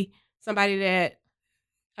be somebody that,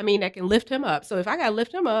 I mean, that can lift him up. So if I got to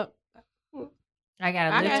lift him up, I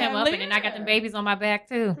gotta lift him up, and then I got them babies on my back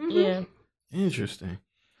too. Mhm. Yeah. Interesting.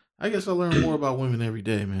 I guess I learn more about women every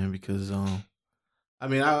day, man, because I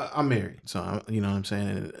mean, I'm married, so you know what I'm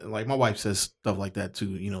saying. Like my wife says stuff like that too.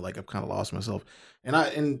 You know, like I've kind of lost myself, and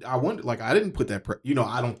I wonder, like I didn't put that,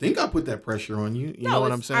 I don't think I put that pressure on you. You know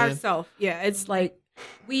what I'm saying? Ourself, yeah. It's like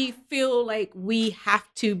we feel like we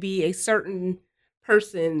have to be a certain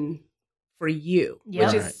person for you, Yep.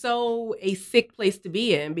 which Right. is so a sick place to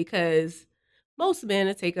be in because most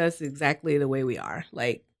men take us exactly the way we are,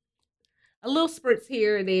 like a little spurts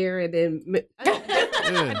here and there, and then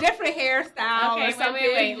a different hairstyle. Okay, or something.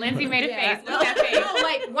 wait. Lindsay made a Yeah. face. What's that face? No,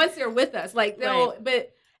 like once they're with us, like no,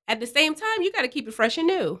 but at the same time, you got to keep it fresh and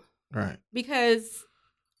new. Right. Because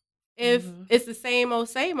if it's the same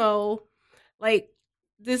old, like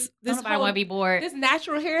this Nobody want to be bored. this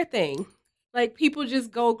natural hair thing, like people just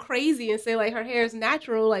go crazy and say like her hair is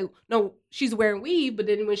natural. Like no, she's wearing weave, but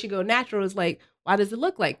then when she go natural, it's like why does it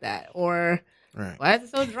look like that? Or Right. why is it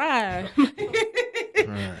so dry?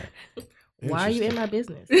 Right. Why are you in my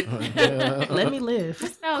business? Yeah. Let me live.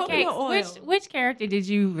 So, okay, Coconut oil. which character did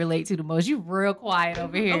you relate to the most? You real quiet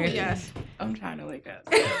over here. Oh, yes. I'm trying to wake up.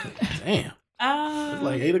 Damn. It's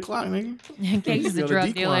like 8 o'clock, nigga. In case she's a Got a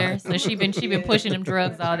drug decline. dealer, so she been pushing them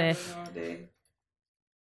drugs all day.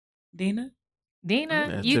 Dina? Dina,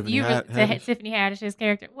 That's you Tiffany Haddish. Tiffany Haddish's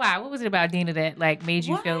character. Wow, what was it about Dina that like made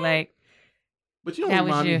you feel What? like But you don't That was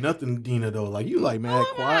remind me you. nothing, Dina, though. Like you like mad Who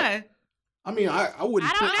quiet. am I mean, I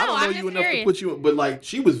wouldn't. I don't know, I I'm don't know you just enough to curious. put you. But like,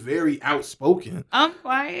 she was very outspoken. I'm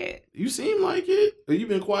quiet. You seem like it. Or you've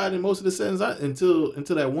been quiet in most of the sentence until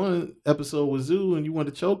that one episode with Zoo, and you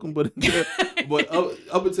wanted to choke him. But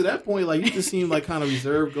up until that point, like you just seemed like kind of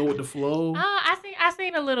reserved, go with the flow. I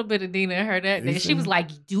seen a little bit of Dina in her that You day. She seen? was like,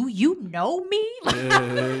 "Do you know me?"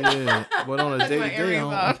 Yeah. But on a Took day my to day, earrings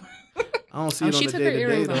off. I don't see Oh, it on she a took day her to day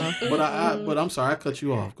earrings though. off. But I'm sorry, I cut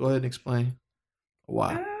you off. Go ahead and explain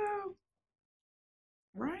why.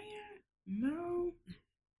 Ryan? No.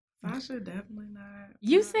 Sasha definitely not.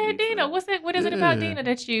 You not said Lisa. Dina. What is it about Yeah.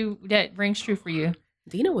 Dina that rings true for you?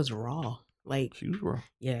 Dina was raw, like She was wrong.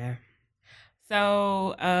 yeah.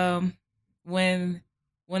 So,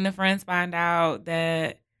 when the friends find out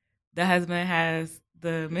that the husband has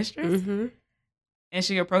the mistress Mm-hmm. and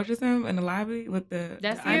she approaches him in the lobby with the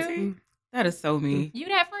That's the you? auntie, that is so me. You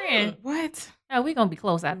that friend? What? Oh, we gonna be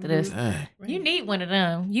close after this. Dang, You need one of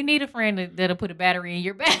them. You need a friend that'll put a battery in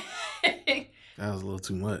your back. that was a little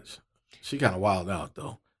too much. She kind of wild out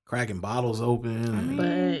though, cracking bottles open. I mean-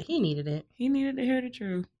 But he needed it. He needed to hear the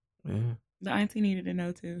truth. Yeah. The auntie needed to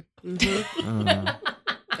know too.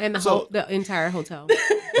 And So- the entire hotel.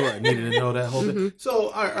 Right, needed to know that whole thing. Mhm. So,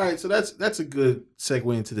 all right. So that's a good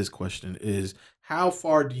segue into this question: is how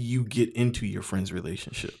far do you get into your friend's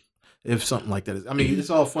relationship? If something like that is, I mean, it's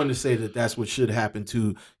all fun to say that that's what should happen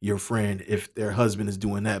to your friend if their husband is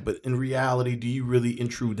doing that, but in reality, do you really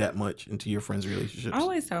intrude that much into your friend's relationships? I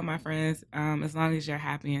always tell my friends, as long as you're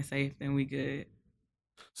happy and safe, then we good.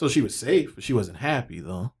 So she was safe, but she wasn't happy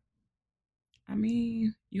though. I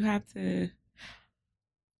mean, you have to.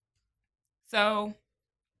 So,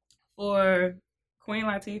 for Queen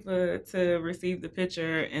Latifah to receive the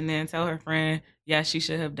picture and then tell her friend, yes, she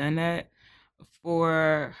should have done that,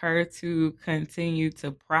 for her to continue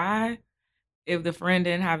to pry, if the friend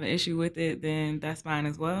didn't have an issue with it, then that's fine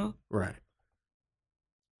as well. Right.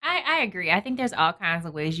 I agree. I think there's all kinds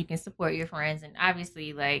of ways you can support your friends. And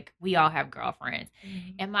obviously, like, we all have girlfriends.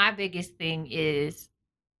 And my biggest thing is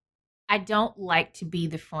I don't like to be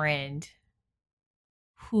the friend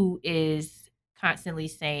who is constantly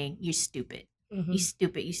saying, "You're stupid. Mhm. You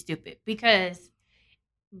stupid. You stupid." Because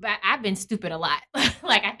but I've been stupid a lot.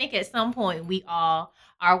 Like, I think at some point we all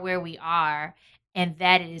are where we are. And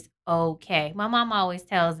that is okay. My mom always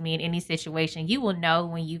tells me in any situation, you will know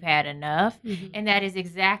when you've had enough. And that is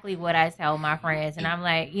exactly what I tell my friends. And I'm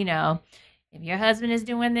like, you know, if your husband is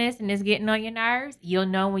doing this and is getting on your nerves, you'll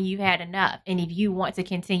know when you've had enough. And if you want to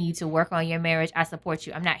continue to work on your marriage, I support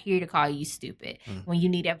you. I'm not here to call you stupid. When you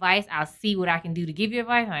need advice, I'll see what I can do to give you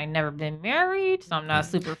advice. I ain't never been married, so I'm not a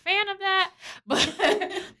super fan of that.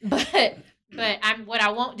 But what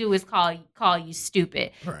I won't do is call you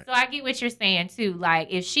stupid. Right. So I get what you're saying too. Like,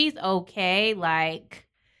 if she's okay, like,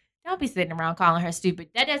 don't be sitting around calling her stupid.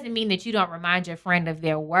 That doesn't mean that you don't remind your friend of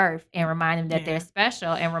their worth and remind them that Yeah. they're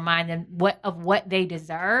special and remind them what they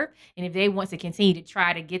deserve. And if they want to continue to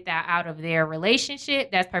try to get that out of their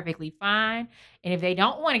relationship, that's perfectly fine. And if they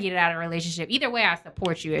don't want to get it out of a relationship, either way, I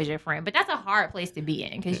support you as your friend. But that's a hard place to be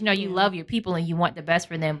in because, you know, you love your people and you want the best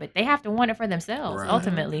for them, but they have to want it for themselves, Right.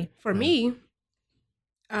 ultimately. For me,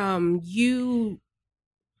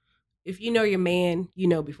 if you know your man, you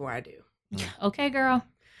know before I do. Okay, girl.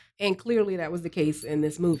 And clearly that was the case in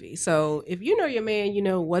this movie. So if you know your man, you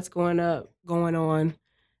know what's going on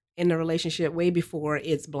in the relationship way before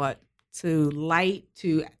it's brought to light,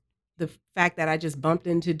 to the fact that I just bumped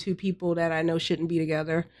into two people that I know shouldn't be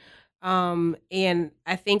together. And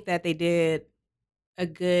I think that they did a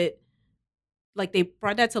good, like they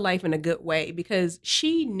brought that to life in a good way because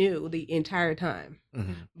she knew the entire time.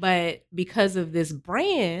 Mm-hmm. But because of this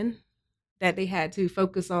brand that they had to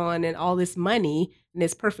focus on and all this money and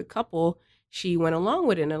this perfect couple, she went along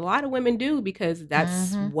with it. And a lot of women do because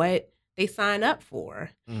that's what they sign up for.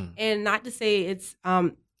 And not to say it's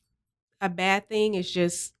a bad thing. It's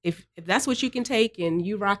just if that's what you can take and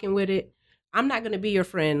you rocking with it, I'm not going to be your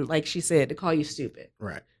friend, like she said, to call you stupid.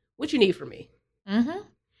 Right. What you need from me?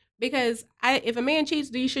 Because if a man cheats,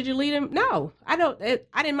 should you lead him? No, I don't.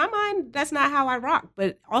 In my mind, that's not how I rock.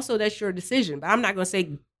 But also, that's your decision. But I'm not going to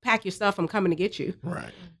say, pack your stuff, I'm coming to get you.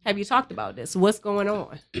 Right. Have you talked about this? What's going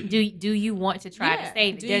on? Do you want to try to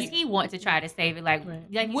save it? Does he want to try to save it? Like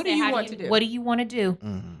what do you want to do? What do you want to do?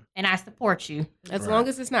 And I support you. As long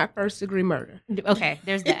as it's not first degree murder. Okay,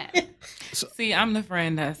 there's that. See, I'm the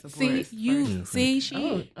friend that supports.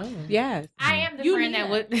 Yeah. I am the friend that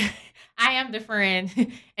would. I am the friend,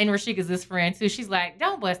 and Rashika's this friend too. She's like,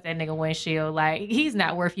 don't bust that nigga windshield. Like, he's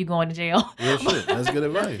not worth you going to jail. Real shit. That's good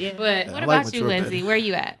advice. But what about you, Lindsay? Where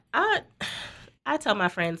you at? I tell my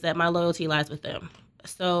friends that my loyalty lies with them.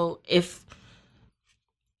 So if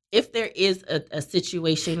there is a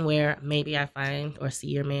situation where maybe I find or see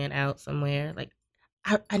your man out somewhere, like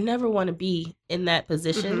I never want to be in that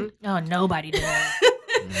position. Oh, nobody does.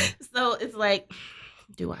 So it's like,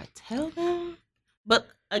 do I tell them? But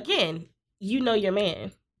again, you know your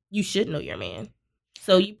man. You should know your man.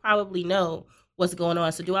 So you probably know what's going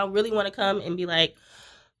on. So do I really want to come and be like,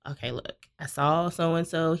 okay, look, I saw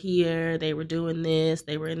so-and-so here. They were doing this.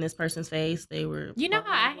 They were in this person's face. They were... You know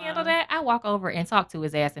how I handle that? I walk over and talk to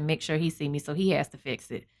his ass and make sure he see me so he has to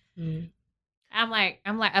fix it. I'm like,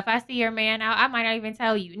 if I see your man out, I might not even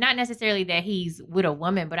tell you. Not necessarily that he's with a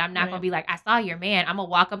woman, but I'm not going to be like, I saw your man. I'm going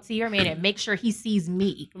to walk up to your man and make sure he sees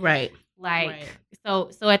me. Right. Like,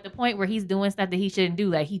 so at the point where he's doing stuff that he shouldn't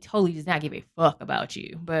do, like, he totally does not give a fuck about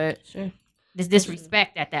you. But there's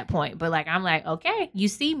disrespect at that point. But, like, I'm like, okay, you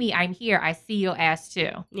see me. I'm here. I see your ass,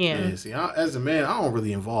 too. Yeah, see, as a man, I don't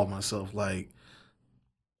really involve myself, like,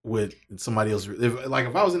 with somebody else. If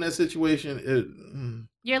I was in that situation,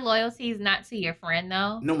 your loyalty is not to your friend,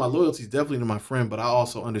 though. No, my loyalty is definitely to my friend, but I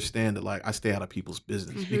also understand that, like, I stay out of people's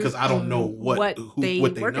business because I don't know what they know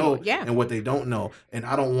and what they don't know, and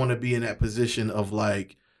I don't want to be in that position of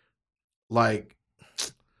like,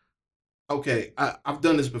 okay, I've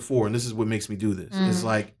done this before, and this is what makes me do this. It's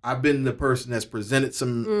like I've been the person that's presented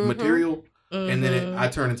some material. And then I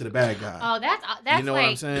turn into the bad guy. Oh, that's you know like, what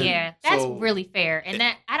I'm saying? Yeah, that's really fair. And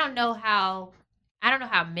that I don't know how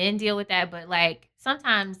men deal with that, but like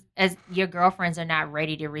sometimes as your girlfriends are not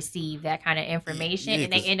ready to receive that kind of information,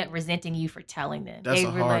 and they end up resenting you for telling them. That's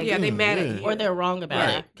a hard thing. They mad at you, or they're wrong about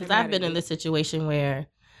it. Because I've been in this situation where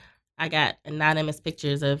I got anonymous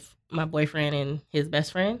pictures of my boyfriend and his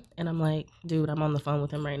best friend, and I'm like, dude, I'm on the phone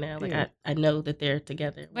with him right now. Like, I know that they're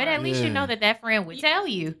together. But at least you know that friend would tell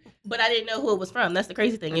you. But I didn't know who it was from. That's the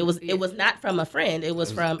crazy thing. It was not from a friend. It was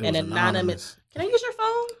from an anonymous. Can I use your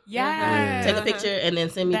phone? Yeah. Take a picture and then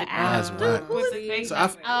send me the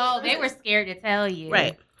they were scared to tell you.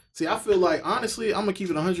 Right. See, I feel like, honestly, I'm gonna keep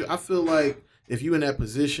it 100. I feel like if you in that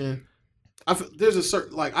position, there's a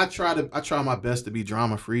certain, like, I try my best to be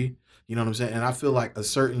drama free. You know what I'm saying? And I feel like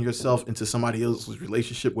asserting yourself into somebody else's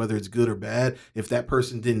relationship, whether it's good or bad, if that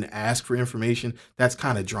person didn't ask for information, that's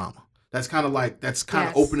kind of drama. That's kind of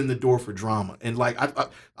opening the door for drama. And like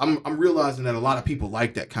I'm realizing that a lot of people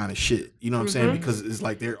like that kind of shit. You know what I'm saying? Because it's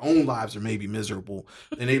like their own lives are maybe miserable,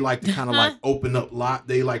 and they like to kind of like open up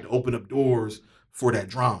doors for that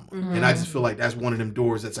drama. And I just feel like that's one of them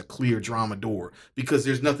doors that's a clear drama door, because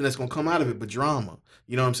there's nothing that's gonna come out of it but drama.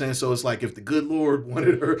 You know what I'm saying? So it's like, if the good Lord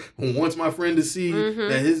wants my friend to see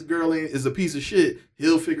that his girl is a piece of shit,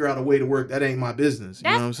 he'll figure out a way to work. That ain't my business. You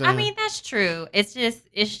know what I'm saying? I mean, that's true. It's just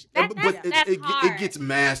that's hard. It gets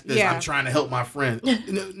masked as I'm trying to help my friend.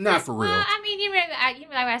 Not for real. Well, I mean,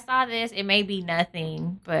 I saw this. It may be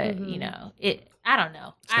nothing, but you know, I don't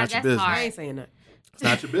know. It's not your business. Hard. I ain't saying that. It's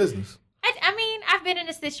not your business. I mean, I've been in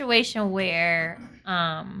a situation where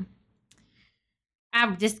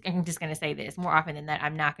I'm just gonna say this more often than that.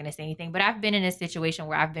 I'm not gonna say anything, but I've been in a situation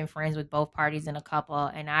where I've been friends with both parties in a couple,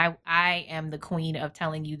 and I am the queen of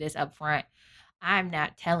telling you this up front. I'm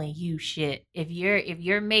not telling you shit. If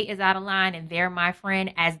your mate is out of line and they're my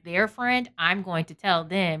friend, as their friend, I'm going to tell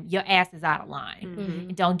them your ass is out of line.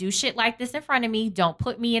 Mhm. Don't do shit like this in front of me. Don't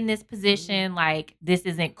put me in this position. Like, this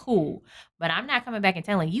isn't cool. But I'm not coming back and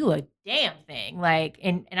telling you a damn thing. Like,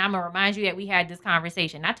 and I'm gonna remind you that we had this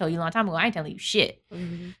conversation. I told you a long time ago, I ain't telling you shit.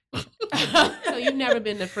 So you've never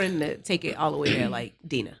been the friend to take it all the way there, like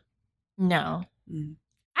Dina. No. Mm.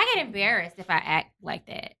 I get embarrassed if I act like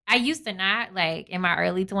that. I used to not, like, in my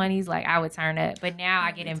early 20s, like, I would turn up. But now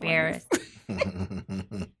I get Early 20s.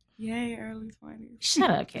 embarrassed. Yay, early 20s. Shut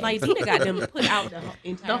up, Kate. Like Dina got them put out the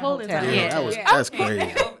entire whole hotel. entire- Yeah, that's Okay,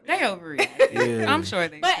 crazy. They overreacted. Yeah. I'm sure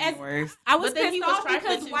they But seen as- worse. I was But then pissed he was off trifling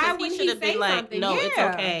because too, why 'cause would he he should have say been like, something? no, it's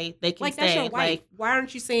Yeah. okay. They can Like, that's stay. your wife. Like, Why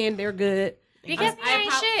aren't you saying they're good? Because he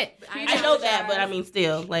ain't shit. I know that, but I mean,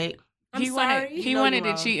 still, like, I'm He sorry. He No, wanted you're to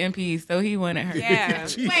wrong. cheat in peace, so he wanted her. Yeah.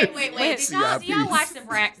 Wait. Do y'all watch the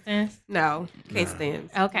Braxtons? No, can't Nah. stand.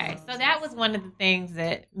 Okay, so that was one of the things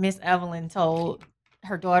that Miss Evelyn told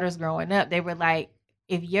her daughters growing up. They were like,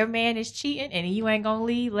 if your man is cheating and you ain't gonna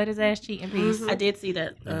leave, let his ass cheat in peace. Mhm. I did see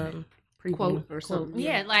that preview. Quote or something.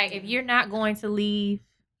 Yeah, like if you're not going to leave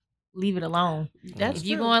it alone. That's if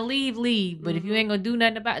you're true. going to leave. But if you ain't gonna do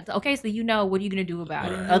nothing about it, okay, so you know what are you gonna do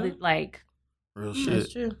about it? Right. Other like, Real That's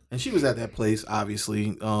shit. true. And she was at that place,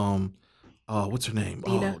 obviously. What's her name?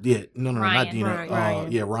 Dina? Oh, yeah. No, not Ryan. Dina.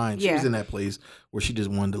 Ryan. Yeah, Ryan. She Yeah. was in that place where she just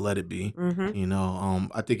wanted to let it be. Mm-hmm. You know,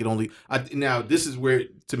 I think it only. Now this is where,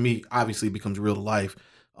 to me, obviously becomes real to life.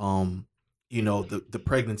 You know, the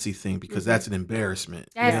pregnancy thing, because that's an embarrassment.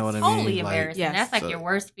 that's you know what totally I mean? embarrassing. yes. That's like So- your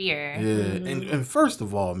worst fear. Yeah, and first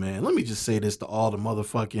of all, man, let me just say this to all the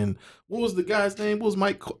motherfucking. What was the guy's name? What was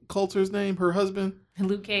Mike Coulter's name? Her husband?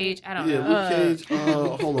 Luke Cage, I don't Yeah, know. Luke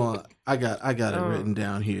Cage. Hold on, I got it written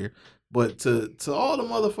down here. But to all the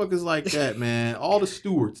motherfuckers like that, man, all the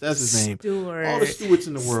stewards, that's his name. Stewart. All the stewards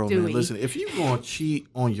in the world, man. Stewie. Listen, if you gonna cheat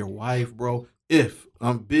on your wife, bro,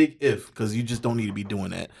 big if, because you just don't need to be doing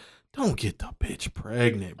that. Don't get the bitch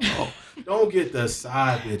pregnant, bro. Don't get the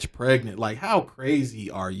side bitch pregnant. Like, how crazy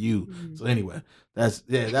are you? So anyway, that's First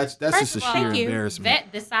just a of all, sheer thank you. embarrassment.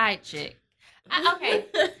 Vet the side chick. Okay.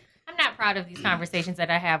 I'm not proud of these conversations that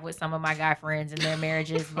I have with some of my guy friends and their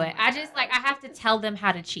marriages, but I just I have to tell them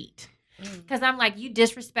how to cheat. Because I'm like, you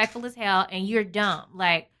disrespectful as hell and you're dumb.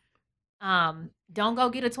 Like, don't go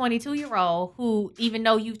get a 22-year-old who, even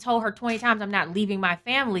though you've told her 20 times I'm not leaving my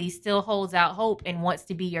family, still holds out hope and wants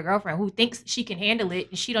to be your girlfriend, who thinks she can handle it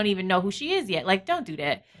and she don't even know who she is yet. Like, don't do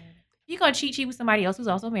that. You're gonna cheat with somebody else who's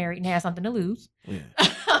also married and has something to lose. Yeah.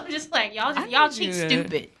 I'm just like, y'all I y'all need cheat you to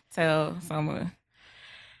stupid. Tell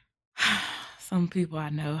some people I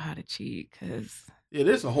know how to cheat, because Yeah,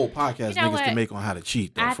 there's a whole podcast You know niggas what? can make on how to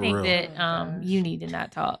cheat, though, I for think real. that Oh, gosh. you need to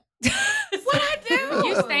not talk. what I do?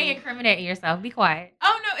 You stay incriminating yourself. Be quiet.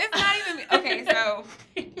 Oh no, it's not even me. Okay, so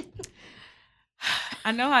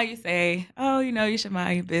I know how you say, oh, you know, you should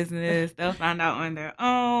mind your business. They'll find out on their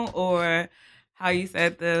own, or how you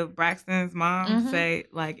said the Braxton's mom Mhm. say,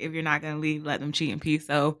 like, if you're not gonna leave, let them cheat in peace.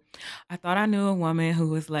 So I thought I knew a woman who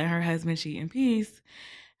was letting her husband cheat in peace,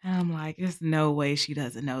 and I'm like, there's no way she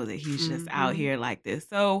doesn't know that he's just out Mhm. here like this.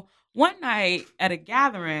 So one night at a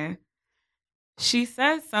gathering, she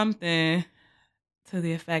said something to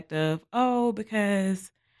the effect of, oh, because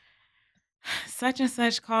such and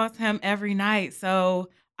such calls him every night, so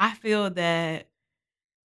I feel that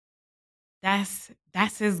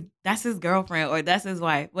that's his girlfriend or that's his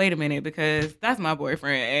wife. Wait a minute, because that's my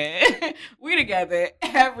boyfriend and we together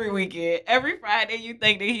every weekend. Every Friday you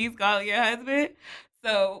think that he's calling your husband.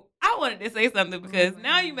 So I wanted to say something because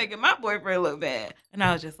now you making my boyfriend look bad. And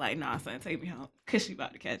I was just like, nah, son, take me home, because she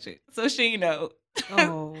about to catch it. So she know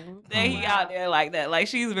Oh, that he out there like that. Like,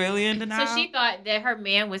 she's really in denial. So she thought that her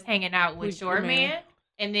man was hanging out with With your your man. man,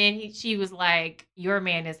 and then she was like, "Your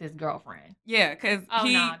man is his girlfriend." Yeah, because Oh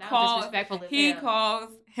he no, that was calls disrespectful as he hell. calls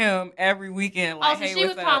him every weekend. Oh, Like, so hey, she was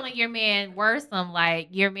what's up? calling your man worrisome, like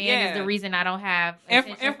your man is the Yeah. reason I don't have in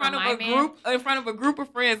attention front from of my a man. group, in front of a group of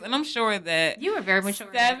friends, and I'm sure that You were very mature.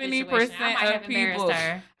 in that 70% situation. I might of have embarrassed people-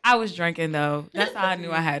 her. I was drinking though. That's how I knew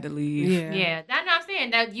I had to leave. Yeah, that's what I'm saying.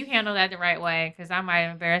 That you handle that the right way, because I might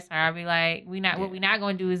embarrass her. I'll be like, what we not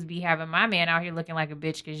gonna do is be having my man out here looking like a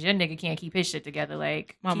bitch because your nigga can't keep his shit together.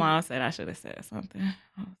 Like, My mom said I should have said something.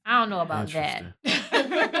 I don't know about that.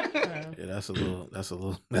 Yeah,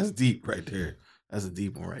 that's deep right there. That's a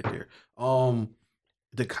deep one right there.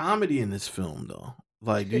 The comedy in this film, though,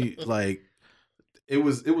 like, do you like? It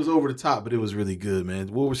was over the top, but it was really good, man.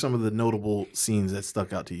 What were some of the notable scenes that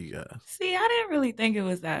stuck out to you guys? See, I didn't really think it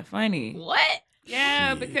was that funny. What?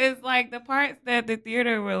 Yeah, Shit. because like the parts that the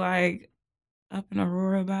theater were like, up in a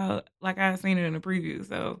roar about like I seen it in the preview.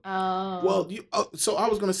 So Well, so I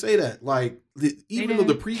was gonna say that, like, even though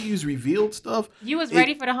the previews revealed stuff, you was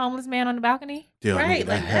ready for the homeless man on the balcony, dude, Right, nigga,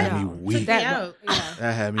 that like had that. me weak. That,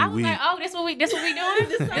 That had me I was weak. like, oh, this what we doing? This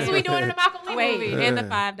what we doing in the Malcolm Lee Wait, movie? and the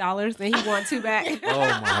 $5, and he won 2 back. Oh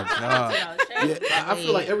my god! Yeah, I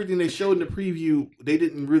feel like everything they showed in the preview, they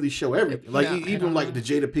didn't really show everything. Like No, even like the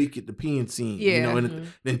Jada Pinkett, the peeing scene, you Yeah. know,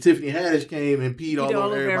 and then Tiffany Haddish came and peed all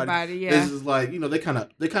over everybody. Yeah. This is like, you know, they kind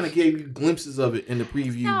of gave you glimpses of it in the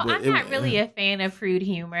preview. No, but I'm not really a fan of crude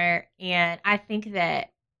humor, and I think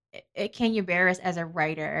that Kenya Barris as a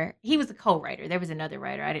writer, he was a co-writer. There was another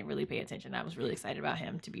writer. I didn't really pay attention. I was really excited about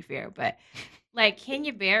him, to be fair. But like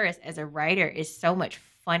Kenya Barris as a writer is so much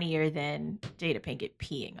funnier than Jada Pinkett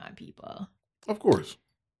peeing on people. Of course.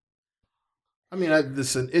 I mean,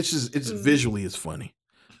 listen, it's visually it's funny.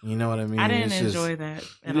 You know what I mean? I didn't It's enjoy that. You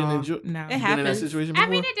At didn't all. enjoy? No. It Been in that happens. situation I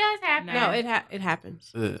before? mean, it does happen. No, it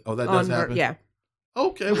happens. Oh, that does happen? Yeah.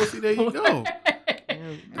 Okay, well, see, there you go.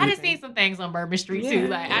 I just seen some things on Bourbon Street too.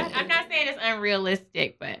 Like I'm not saying it's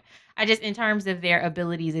unrealistic, but I just in terms of their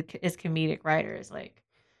abilities as comedic writers, like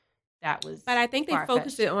that was. But I think they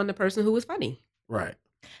focused it on the person who was funny. Right.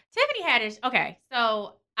 Tiffany Haddish. Okay,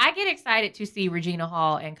 so I get excited to see Regina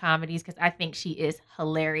Hall in comedies because I think she is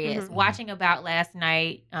hilarious. Mhm. Watching About Last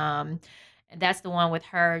Night, that's the one with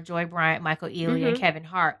her, Joy Bryant, Michael Ealy, and Kevin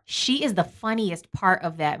Hart. She is the funniest part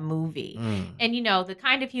of that movie. And, you know, the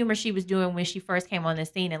kind of humor she was doing when she first came on the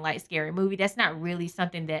scene in Light Scary Movie, that's not really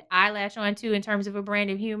something that I latch on to in terms of a brand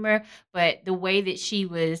of humor. But the way that she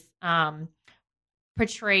was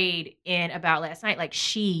portrayed in About Last Night, like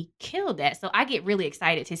she killed that. So I get really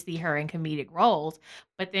excited to see her in comedic roles.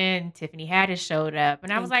 But then Tiffany Haddish showed up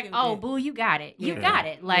and I was like, oh, boo, you got it. You got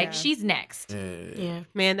it. Like she's next. Yeah.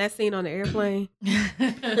 Man, that scene on the airplane.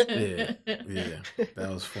 Yeah. That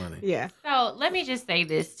was funny. Yeah. So let me just say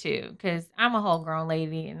this too, because I'm a whole grown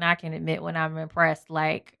lady and I can admit when I'm impressed,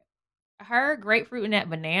 like her grapefruit and that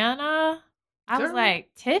banana. I was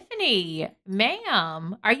like, Tiffany,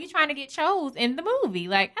 ma'am, are you trying to get chose in the movie?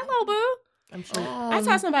 Like, hello, boo. I'm sure. I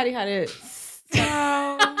taught somebody how to.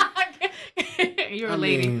 You're a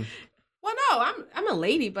lady. Well, no, I'm a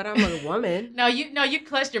lady, but I'm a woman. No, you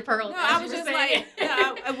clutched your pearls. No, I was just like,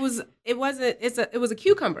 it was a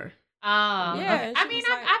cucumber. Yeah. I mean,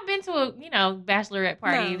 I've been to a bachelorette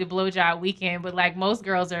party, the blowjob weekend, but like most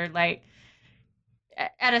girls are like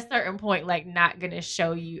at a certain point, like not gonna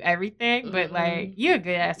show you everything, but like you're a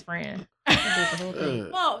good ass friend.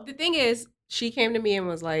 Well, the thing is, she came to me and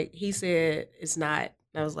was like, he said it's not.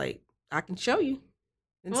 And I was like, I can show you.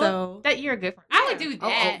 And so that you're a good friend. I would do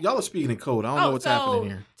that. Y'all are speaking in code. I don't know what's happening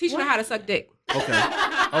here. Teaching her how to suck dick.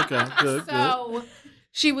 Okay, good. So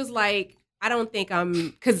she was like, I don't think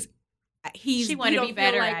because she wanted to be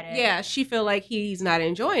better at it. Yeah, she feel like he's not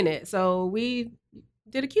enjoying it. So we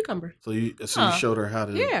did a cucumber. So you showed her how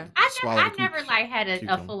to swallow I never like had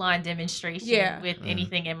a full on demonstration with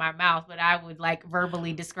anything in my mouth, but I would like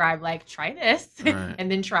verbally describe like try this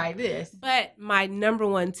and then try this. But my number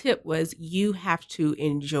one tip was you have to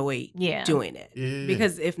enjoy doing it. Yeah.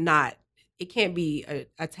 Because if not, it can't be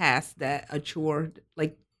a task a chore.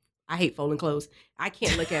 Like I hate folding clothes. I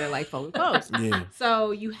can't look at it like folding clothes. Yeah.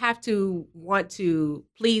 So you have to want to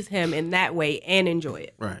please him in that way and enjoy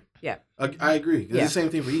it. Right. Yeah. I agree. It's the same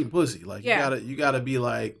thing for eating pussy. Like you gotta be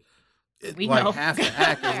like half the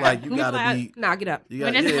act is like you gotta be knock it up. You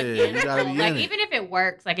gotta be like in even if it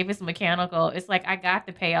works, like if it's mechanical, it's like I got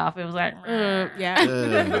the payoff. It was like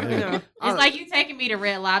yeah. It's like you taking me to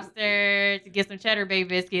Red Lobster to get some Cheddar Bay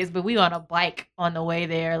biscuits, but we on a bike on the way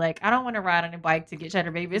there. Like I don't want to ride on a bike to get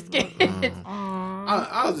Cheddar Bay biscuits.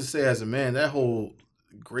 I'll just say as a man, that whole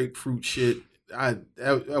grapefruit shit,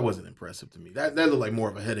 that wasn't impressive to me. That looked like more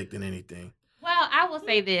of a headache than anything. Well, I will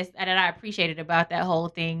say this that I appreciated about that whole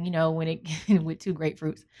thing, when it with 2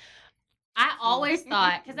 grapefruits. I always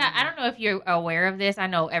thought, because I don't know if you're aware of this. I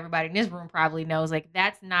know everybody in this room probably knows, like,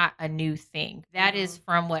 that's not a new thing. That is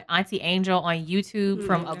from what Auntie Angel on YouTube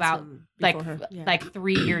from about like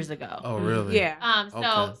 3 years ago. Oh, really? Yeah.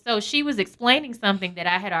 So she was explaining something that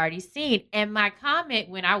I had already seen. And my comment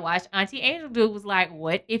when I watched Auntie Angel do it was like,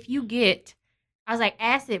 what if you get, I was like,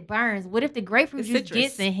 acid burns. What if the grapefruit juice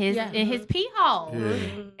gets in his pee hole?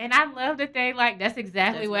 Yeah. And I love that they that's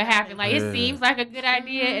exactly what happened. Like it seems like a good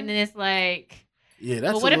idea, and then it's like Yeah,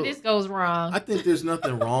 that's. But what if this goes wrong? I think there's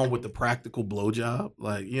nothing wrong with the practical blowjob.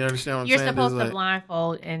 Like, you understand what I'm You're saying? supposed There's to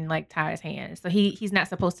blindfold and like tie his hands, so he's not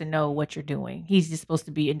supposed to know what you're doing. He's just supposed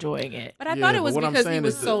to be enjoying it. But I Yeah, thought it but was what I'm because he saying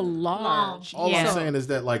was is so that- large. All Yeah. I'm saying is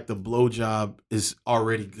that like the blowjob is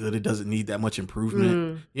already good. It doesn't need that much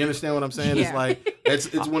improvement. You understand what I'm saying? It's Yeah. like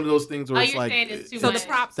it's one of those things where Oh, it's you're like saying it's too So much. the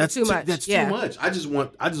props that's are too much. That's yeah. too much. I just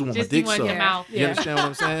want my Just dick you want sucked. your mouth. You understand what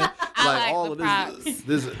I'm saying? I like all the of props.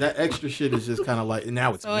 this that extra shit is just kind of like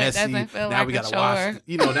now it's So it messy. doesn't feel Now like we a gotta wash. chore.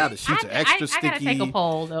 You know, now the sheets are extra I sticky. gotta take a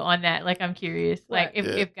poll though on that. Like I'm curious. Like What?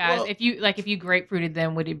 if guys, Well- if you grapefruited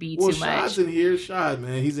them, would it be Well, too much? Shad's in here. Shad,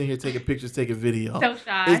 man, he's in here taking pictures, taking video. So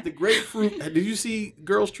shy. Is the grapefruit? Did you see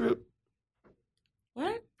Girls Trip?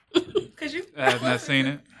 What? Cause you I have not seen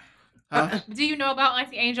it. Huh? Do you know about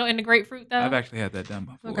Auntie Angel and the grapefruit though? I've actually had that done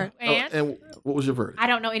before. Okay. And And what was your verdict? I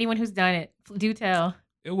don't know anyone who's done it. Do tell.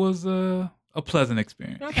 It was a pleasant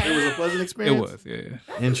experience. It was a pleasant It experience. was, yeah.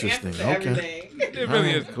 Interesting. Okay. It really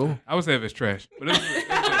Alright, is. cool. I would say if it's trash, but it was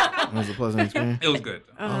It was a pleasant experience. it was good.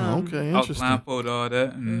 Though. Oh, okay. I was Interesting. blindfolded, all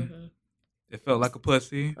that, and it felt like a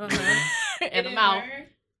pussy. In the mouth.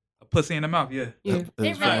 A pussy in the mouth, yeah. Yeah. It It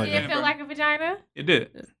was really like- did feel like a vagina. It did.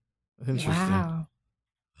 Interesting. Wow.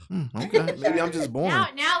 Okay. Maybe I'm just boring.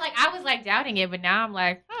 Now, like I was like doubting it, but now I'm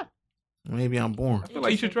like, Maybe I'm boring. I feel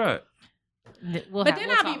like you should try it. we'll But then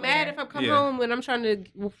I'll be mad if I come home when I'm trying to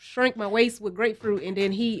shrink my waist with grapefruit and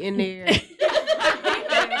then he in there.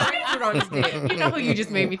 grapefruit on his dick. You know who you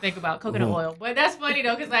just made me think about? Coconut oil. But that's funny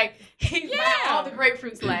though, because like he's buying all the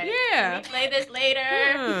grapefruits. Like, Yeah. we play this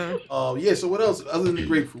later. Oh yeah. So what else other than the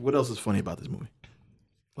grapefruit? What else is funny about this movie?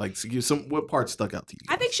 Like, so what part stuck out to you?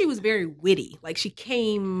 I think she was very witty. Like she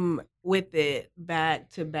came with it back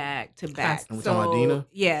to back to back. And we're talking about Dina?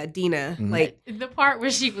 Yeah, Dina. Mhm. Like The part where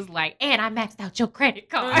she was like, "And I maxed out your credit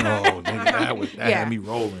card." Oh, nigga, that Yeah. had me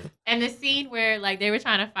rolling. And the scene where like they were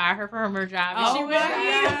trying to fire her from her job, and Oh she my was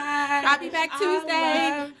God. I'll be back Tuesday.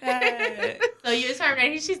 I love that. so you're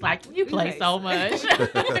terminated. She's like, "You play so much."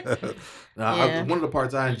 Now, one of the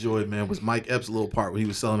parts I enjoyed, man, was Mike Epps' little part when he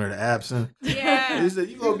was selling her the absinthe. Yeah. He said,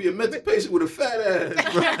 "You gonna be a mental patient with a fat ass."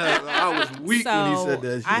 I was weak when he said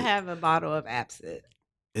that shit. I have a bottle of absinthe.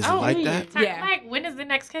 Is it like that? Yeah. Like, when is the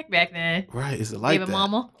next kickback then? Right? Is it like Baby that?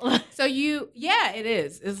 mama. So it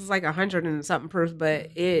is. It's like 100 and something proof,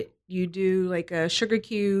 but you do like a sugar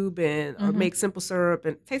cube and or Mhm. make simple syrup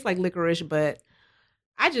and it tastes like licorice, but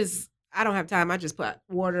I don't have time. I just put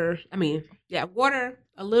water, water,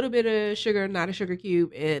 a little bit of sugar, not a sugar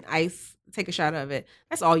cube, and ice. Take a shot of it.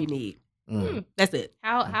 That's all you need. Mm. That's it.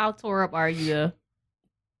 How tore up are you?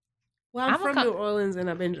 Well, I'm I'm a from co- New Orleans and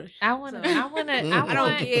I've been. I want to. I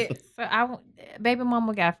don't get. So I want. Baby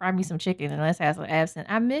mama got fry me some chicken and let's have some absinthe.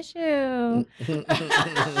 I miss you.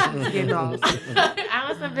 Getting off. I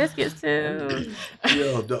want some biscuits too.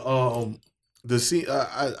 Yo, the scene.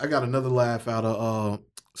 I got another laugh out of.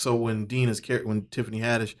 So when when Tiffany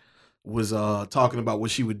Haddish was talking about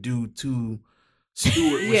what she would do to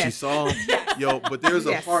Stewart when she Yes. saw him. Yo, but there's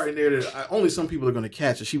a Yes. part in there that only some people are gonna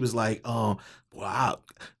catch. And she was like, well,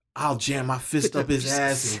 I'll jam my fist up his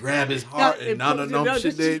ass and grab his heart and no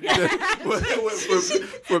shit.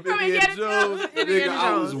 For Indiana Indiana Jones, Jones. nigga,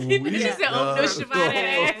 I was Jones. weak. She said, "Oh, no, dog.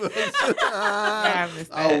 Shabbat I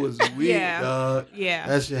missed I that. was weak, Yeah. dog. Yeah.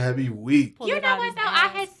 That shit had me weak. Pull You it know out what his though? I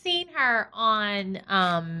ass. had seen her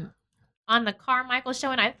on the Carmichael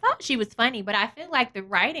show, and I thought she was funny, but I feel like the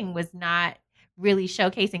writing was not really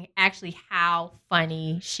showcasing actually how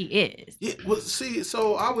funny she is. Yeah, well, see,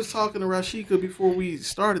 so I was talking to Rashika before we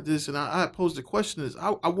started this, and I posed a question: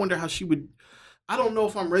 I wonder how she would. I don't know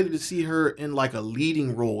if I'm ready to see her in like a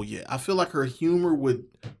leading role yet. I feel like her humor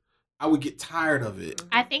I would get tired of it.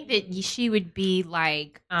 I think that she would be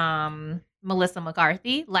like Melissa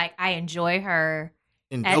McCarthy. Like I enjoy her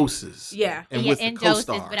In At- doses, Yeah. and yeah, with the in doses,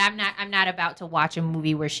 co-star. but I'm not about to watch a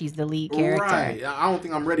movie where she's the lead character. Right? I don't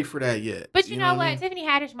think I'm ready for that yet. But you know what? I mean? Tiffany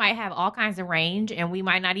Haddish might have all kinds of range, and we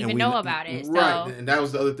might not even And know about it. Right, So and that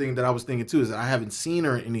was the other thing that I was thinking too, is that I haven't seen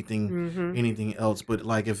her in anything Mm-hmm. anything else. But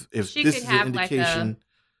like if She this could is an have, like, indication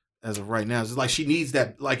as of right now, it's like she needs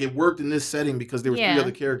that. Like it worked in this setting because there were Yeah. three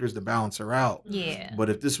other characters to balance her out. yeah. But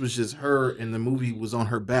if this was just her and the movie was on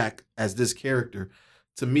her back as this character,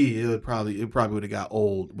 to me it probably would have got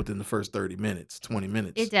old within the first 30 minutes, 20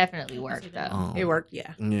 minutes. It definitely worked though. It worked.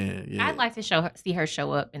 Yeah. Yeah. I'd like to see her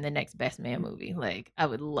show up in the next Best Man movie. Like I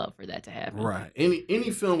would love for that to happen. Right.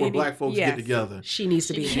 Any film where black folks yes. get together, She needs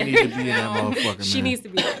to be. she there. needs to be in that motherfucker, man. She needs to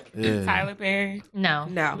be. Yeah. Tyler Perry. No.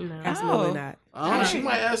 No, No. absolutely Oh. not. Oh, she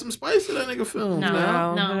might add some spice to that nigga film. No,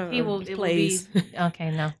 man. no, he will. It will Please. be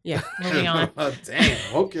okay. No, Yeah. moving on.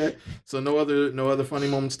 Damn. Okay. So no other funny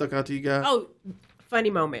moments stuck out to you guys? Oh, funny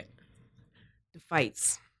moment. The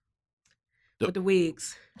fights with the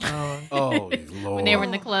wigs. Oh Lord! When they were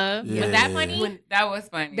in the club. Yeah. Was that funny? When- That was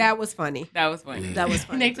funny. That was funny. That was funny. Yeah. That was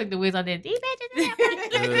When they funny. took the wigs on there. These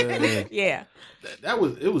bitches. Yeah.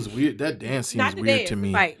 It was weird. That dance scene Not was the weird dance, to the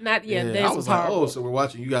me. fight. Not Yeah, the I dance was like, horrible. oh, so we're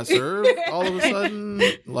watching you got served all of a sudden.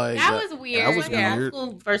 Like That was weird. That was Yeah. weird.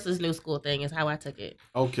 School versus new school thing is how I took it.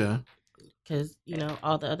 Okay. Because,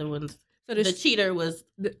 all the other ones, So the cheater was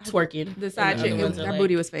twerking. the side and chick, other ones are that like,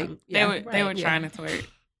 booty was fake. They were Right, trying to twerk.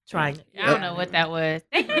 trying it. I don't know what that was.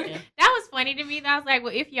 That was funny to me. I was like,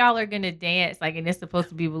 well, if y'all are gonna dance, like, and it's supposed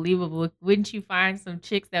to be believable, wouldn't you find some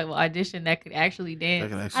chicks that will audition that could actually That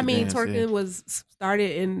dance? could actually I mean, dance, twerking yeah. was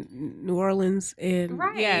started in New Orleans, and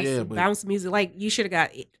Right. yes, Yeah, but- bounce music. Like you should have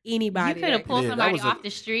got anybody. You could have that- pulled Yeah, that somebody was a- off the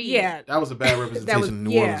street. Yeah, That was a bad representation was of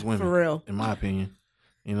New Orleans women, for real. in my opinion.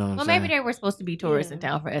 You know what I'm Well, saying? maybe they were supposed to be tourists in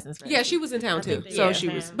town for Essence Fest. Yeah, she was in town I too, think so they- she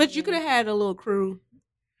yeah, was. fam, But you yeah. could have had a little crew.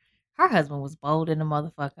 Her husband was bold in a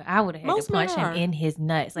motherfucker. I would have had Most to men punch him are. in his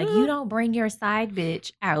nuts. Like, Mhm. you don't bring your side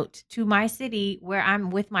bitch out to my city where I'm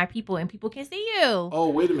with my people and people can see you. Oh,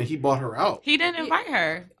 wait a minute. He bought her out. He didn't invite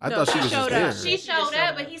her. I No, thought she she was just showed there. up. She showed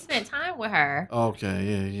up, but he spent time with her.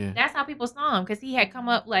 Okay, yeah. That's how people saw him because he had come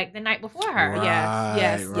up like the night before her. Right,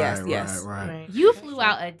 Yes. Right. You flew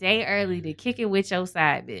out a day early to kick it with your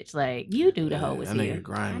side bitch. Like, you knew the hoe was that nigga here. I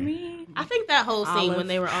grimy. mean, I think that whole scene Olive. when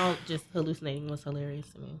they were all just hallucinating was hilarious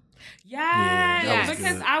to me. yeah, that was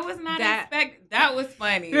because good. I was not That- expect. That was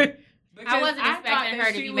funny. Because I wasn't thought expecting that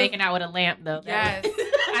her to she be was- making out with a lamp though. Yes,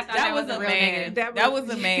 I thought that was a real man. nigga. That was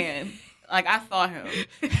a man. Like I saw him,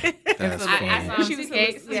 That's I- funny. I saw him She two was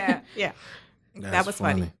cakes. Yeah. That's that was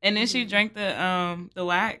funny. and then she drank the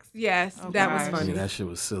wax. Yes, Oh, that was gosh. funny. Yeah, that shit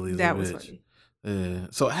was silly as That a was bitch. funny. Yeah.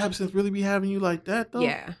 So absinthe really be having you like that though?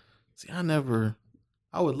 Yeah. See,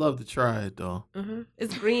 I would love to try it though.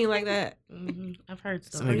 It's green like that. I've heard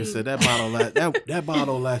This so. nigga said that bottle that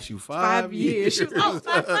bottle lasts you 5 years. She was, oh,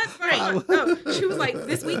 5 months, right? No, she was like,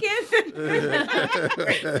 this weekend?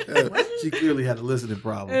 She clearly had a listening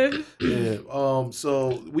problem. Yeah.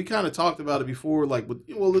 So we kind of talked about it before, like,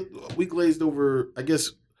 we glazed over. I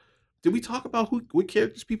guess, did we talk about what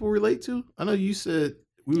characters people relate to? I know you said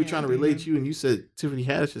we were trying to relate to you, and you said Tiffany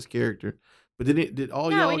Haddish's character. But did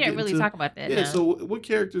all No, y'all we didn't get really into- talk about that. Yeah. no. So what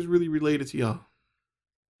characters really related to y'all?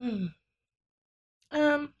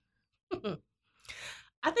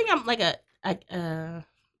 I think I'm like a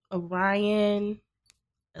Ryan.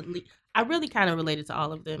 I really kind of related to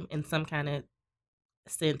all of them in some kind of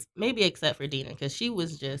sense, maybe except for Dina because she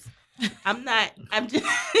was just. I'm just.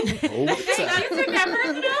 Oh, You took that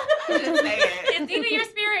personal? Is Dina your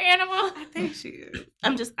spirit animal? I think she is.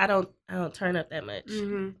 I don't turn up that much.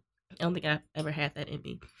 Mm-hmm. I don't think I've ever had that in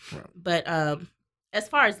me. Right. But as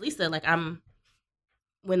far as Lisa, like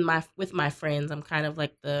with my friends, I'm kind of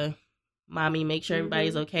like the mommy, make sure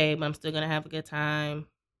everybody's okay, but I'm still gonna have a good time.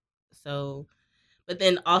 So, but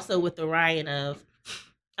then also with the Ryan of,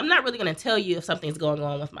 I'm not really gonna tell you if something's going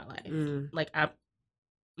on with my life. Like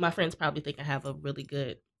my friends probably think I have a really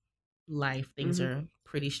good life. Things are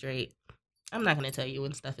pretty straight. I'm not gonna tell you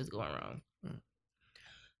when stuff is going wrong.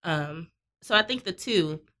 So I think the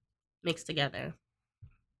two mixed together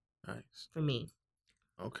Nice. for me.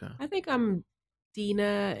 Okay. I think I'm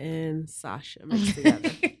Dina and Sasha mixed together.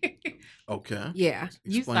 Okay. Yeah.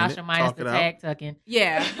 You Explain Sasha it. minus Talk the it out. tag tucking.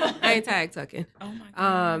 Yeah. I ain't tag tucking. Oh my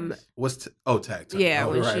god. What's tag time? Yeah,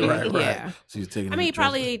 Oh, when right, she- right. yeah. So you're taking. I mean,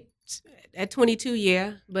 probably at 22,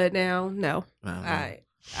 yeah, but now, no.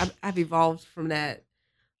 I've evolved from that.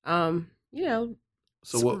 You know,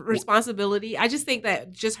 So what? responsibility. I just think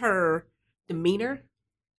that just her demeanor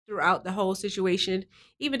throughout the whole situation,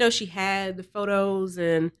 even though she had the photos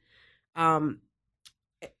and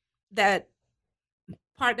that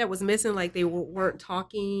part that was missing, like they weren't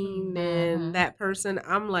talking and that person,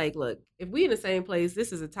 I'm like, look, if we in the same place,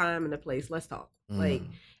 this is a time and a place, let's talk. Like,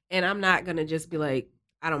 and I'm not gonna just be like,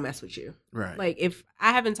 I don't mess with you. right. Like, if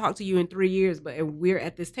I haven't talked to you in 3 years, but if we're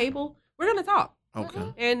at this table, we're gonna talk.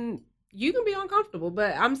 Okay. And you can be uncomfortable,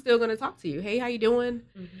 but I'm still gonna talk to you. Hey, how you doing?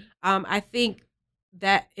 I think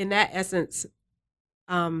that in that essence,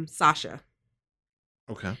 Sasha,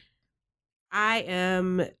 Okay. I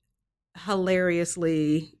am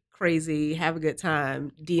hilariously crazy, have a good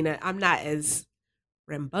time. Dina, I'm not as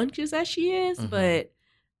rambunctious as she is, but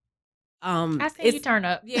I say you turn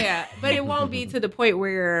up. yeah, but it won't be to the point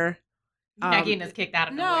where You're not getting us kicked out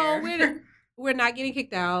of nowhere. we're not getting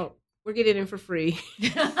kicked out. We're getting in for free.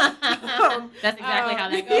 That's exactly how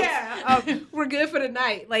that goes. Yeah, we're good for the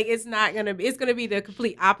night. Like it's not gonna be. It's gonna be the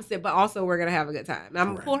complete opposite, but also we're gonna have a good time.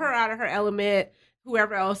 I'm gonna pull her out of her element.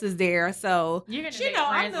 whoever else is there. So You're gonna you make know,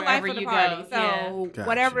 I'm friends the life wherever of the you party. go. So Gotcha.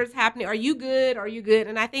 whatever's happening, are you good? Are you good?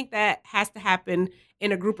 And I think that has to happen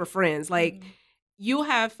in a group of friends. Like you'll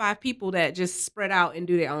have 5 people that just spread out and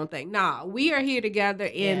do their own thing. Nah, we are here together,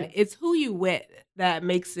 and it's who you with that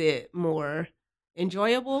makes it more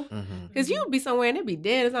enjoyable. Mhm. Because you'll be somewhere and it'd be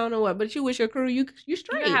dead as I don't know what, but you with your crew, you You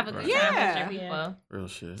straight. gonna have a good time with Yeah. your people. Real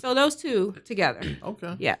shit. So those two together.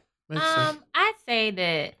 Okay. Yeah. Makes sense. I'd say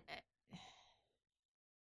that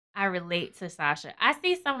I relate to Sasha. I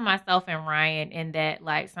see some of myself in Ryan in that,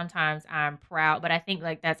 like, sometimes I'm proud, but I think,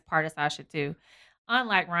 like, that's part of Sasha, too.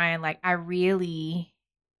 Unlike Ryan, like, I really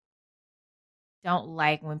don't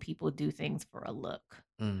like when people do things for a look.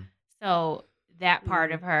 Mm. So that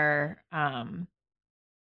part of her, I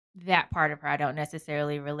don't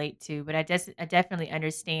necessarily relate to, but I definitely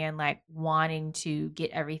understand, like, wanting to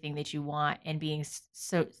get everything that you want and being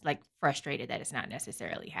so, like, frustrated that it's not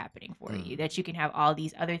necessarily happening for you, that you can have all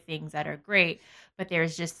these other things that are great, but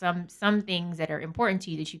there's just some things that are important to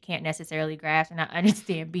you that you can't necessarily grasp. And I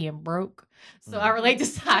understand being broke, so I relate to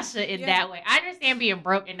Sasha in that way. I understand being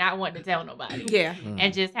broke and not wanting to tell nobody. Yeah.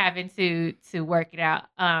 And just having to work it out.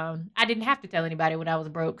 I didn't have to tell anybody when I was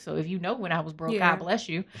broke. So if you know when I was broke, God bless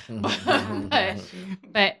you.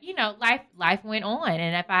 But you know, life went on,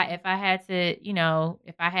 and if I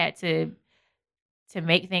had to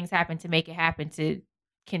make things happen, to make it happen, to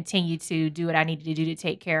continue to do what I needed to do to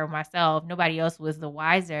take care of myself, nobody else was the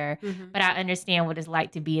wiser. But I understand what it's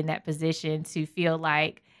like to be in that position, to feel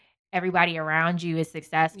like everybody around you is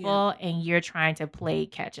successful and you're trying to play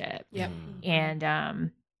catch up.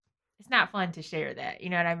 And it's not fun to share that. You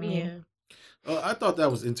know what I mean? I thought that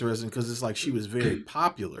was interesting because it's like she was very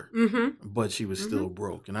popular, but she was still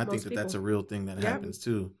broke, and I think that that's a real thing that happens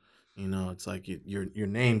too. You know, it's like your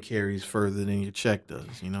name carries further than your check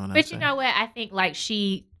does. You know what I'm saying? But you know what? I think, like,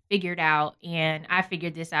 she figured out, and I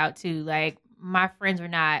figured this out too. Like, my friends were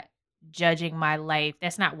not judging my life.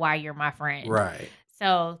 That's not why you're my friend, right?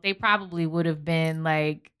 So they probably would have been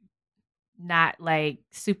like not like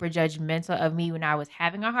super judgmental of me when I was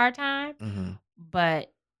having a hard time,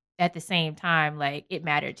 but at the same time, like, it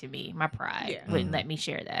mattered to me. My pride wouldn't let me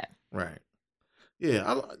share that. Right.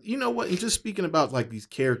 Yeah. You know what? And just speaking about, like, these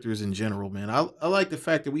characters in general, man, I like the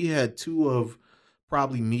fact that we had 2 of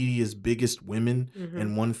probably media's biggest women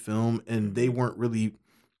in one film, and they weren't really,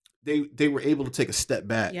 they were able to take a step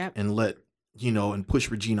back and let, you know, and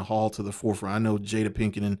push Regina Hall to the forefront. I know Jada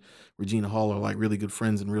Pinkett and Regina Hall are like really good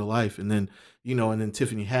friends in real life. And then, you know, and then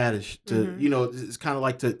Tiffany Haddish to, you know, it's kind of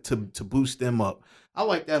like to boost them up. I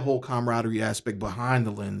like that whole camaraderie aspect behind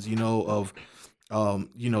the lens, you know, of,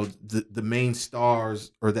 you know, the main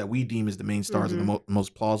stars, or that we deem as the main stars, are the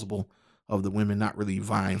most plausible of the women, not really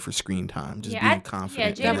vying for screen time, just being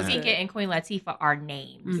confident. Yeah, Jada Pinkett and Queen Latifah are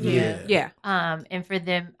names. Yeah. And for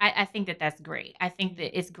them, I think that that's great. I think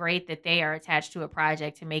that it's great that they are attached to a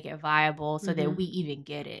project to make it viable, so that we even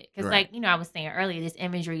get it. Because, like, you know, I was saying earlier, this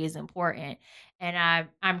imagery is important, and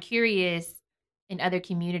I'm curious, in other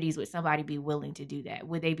communities, would somebody be willing to do that?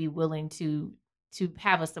 Would they be willing to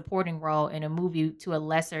have a supporting role in a movie to a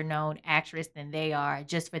lesser known actress than they are,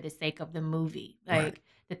 just for the sake of the movie? Like,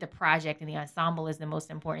 that the project and the ensemble is the most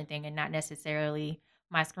important thing, and not necessarily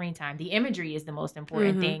my screen time. The imagery is the most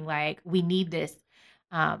important thing. Like, we need this.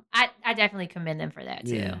 I definitely commend them for that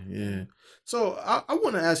too. Yeah. So I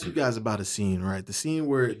want to ask you guys about a scene, right? The scene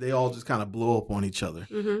where they all just kind of blow up on each other,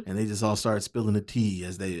 and they just all start spilling the tea,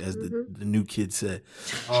 as the new kid said.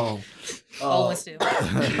 Always do.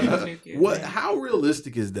 How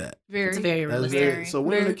realistic is that? It's very realistic. So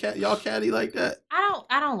women, y'all catty like that?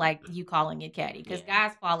 I don't like you calling it catty, because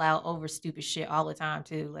guys fall out over stupid shit all the time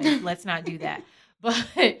too. Like, let's not do that.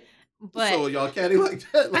 But so y'all catty like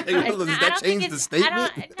that? Like, does that change the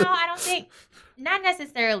statement? I don't think, not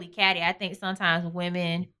necessarily catty. I think sometimes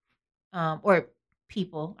women, or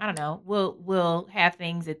people, I don't know, will have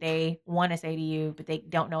things that they want to say to you, but they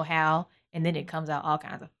don't know how, and then it comes out all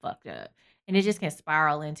kinds of fucked up, and it just can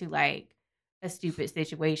spiral into like a stupid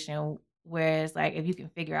situation. Whereas, like, if you can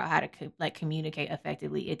figure out how to communicate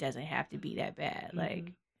effectively, it doesn't have to be that bad.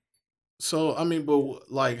 Like. So, I mean,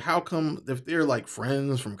 but, like, how come, if they're, like,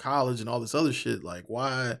 friends from college and all this other shit, like,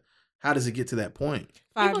 why, how does it get to that point?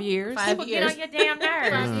 5 years. People get on your damn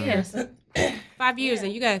nerves. 5 years,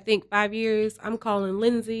 and you got to think 5 years. I'm calling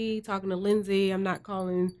Lindsay, talking to Lindsay. I'm not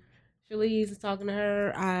calling Shalise, talking to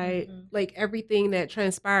her. Like, everything that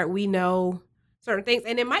transpired, we know certain things.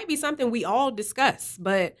 And it might be something we all discuss,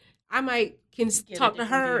 but I might can talk to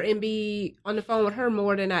her and be on the phone with her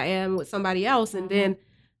more than I am with somebody else. And then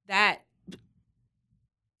that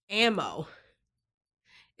ammo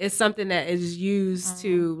is something that is used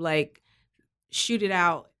to, like, shoot it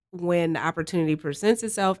out when the opportunity presents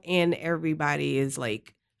itself and everybody is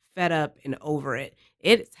like fed up and over it.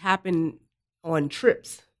 It's happened on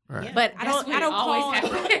trips. Right. But I That's don't what it always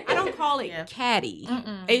happens. I don't call it Yeah. catty.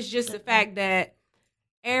 Mm-mm. It's just the fact that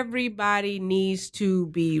everybody needs to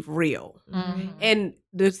be real. Mhm. And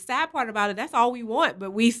the sad part about it, that's all we want,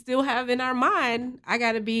 but we still have in our mind, I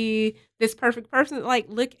gotta be this perfect person. Like,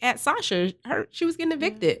 look at Sasha. She was getting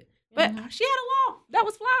evicted. But Mhm. she had a law that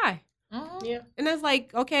was fly. Mhm. Yeah. And it's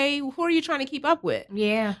like, okay, who are you trying to keep up with?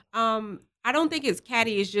 Yeah. I don't think it's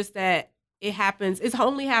catty. It's just that it happens. It's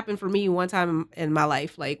only happened for me one time in my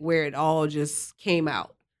life, like where it all just came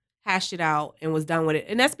out, hashed it out, and was done with it.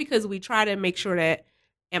 And that's because we try to make sure that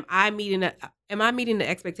am I meeting the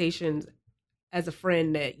expectations as a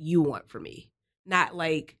friend that you want for me? Not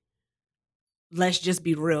like, let's just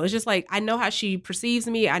be real. It's just like, I know how she perceives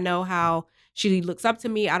me. I know how she looks up to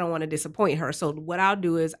me. I don't want to disappoint her. So what I'll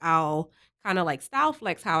do is I'll kind of like style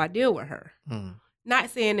flex how I deal with her. Mm.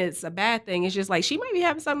 Not saying it's a bad thing. It's just like she might be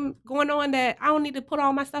having something going on that I don't need to put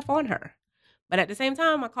all my stuff on her. But at the same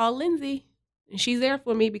time, I call Lindsay and she's there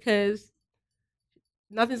for me because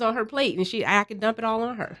nothing's on her plate and I can dump it all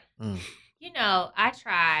on her. Mm. You know, I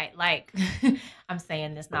try, like, I'm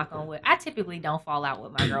saying this, knock on wood. I typically don't fall out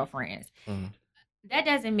with my girlfriends. Mm. That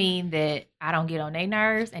doesn't mean that I don't get on their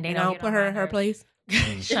nerves and they And I don't don't get put on her my in her nerves. place.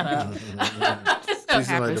 Shut up. She's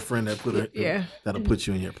like the friend that Yeah. that'll put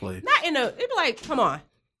you in your place. Not in it'd be like, come on.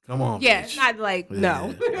 Come on. Yeah, bitch. it's not like,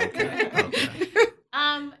 no. Yeah, okay.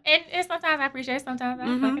 And sometimes I appreciate, sometimes I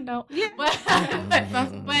Mhm. fucking don't. Yeah. But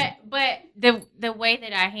the way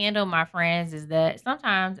that I handle my friends is that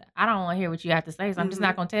sometimes I don't want to hear what you have to say, so I'm just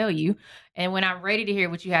not gonna tell you. And when I'm ready to hear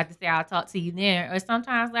what you have to say, I'll talk to you then. Or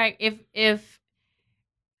sometimes, like, if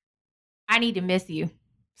I need to miss you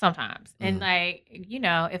sometimes. And like, you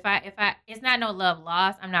know, if I it's not no love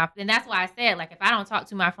lost. I'm not, and that's why I said, like, if I don't talk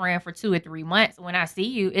to my friend for 2 or 3 months, when I see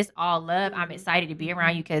you, it's all love. I'm excited to be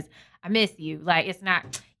around you because I miss you. Like, it's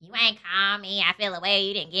not, you ain't call me, I feel away,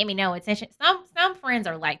 you didn't give me no attention. Some friends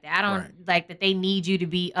are like that. I don't Right. like that they need you to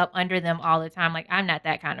be up under them all the time. Like, I'm not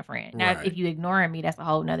that kind of friend. Now, Right. if you ignoring me, that's a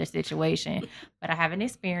whole nother situation. But I haven't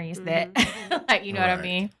experienced that. Like, you know what I Right.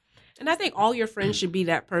 mean? And I think all your friends should be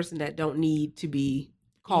that person that don't need to be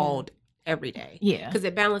called every day. Yeah. Because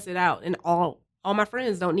it balances it out. And all my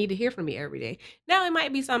friends don't need to hear from me every day. Now it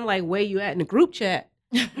might be something like where you at in the group chat.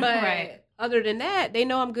 But Right. other than that, they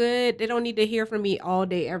know I'm good. They don't need to hear from me all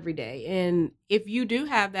day, every day. And if you do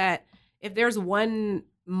have that, if there's one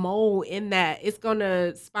mole in that, it's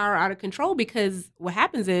gonna spiral out of control because what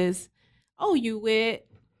happens is, oh, you with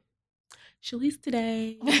Shalice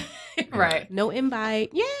today. Right. No invite.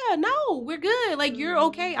 Yeah, no, we're good. Like, you're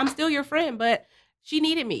okay. I'm still your friend, but she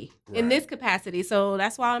needed me in Right. this capacity. So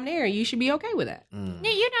that's why I'm there. You should be okay with that. Mm.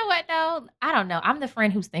 Yeah, you know what though? I don't know. I'm the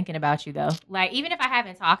friend who's thinking about you though. Like, even if I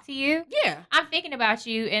haven't talked to you, Yeah. I'm thinking about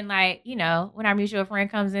you. And like, you know, when our mutual friend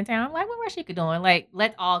comes in town, I'm like, what's she doing? Like,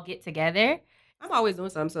 let's all get together. I'm always doing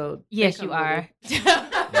something. So Yes, they you come are. with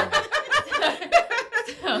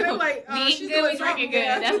So, I'm like, we eating she's good, we doing drinking something, good.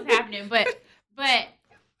 yeah. That's what's happening. But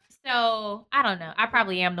so I don't know. I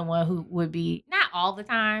probably am the one who would be not all the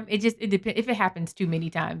time. It depends. If it happens too many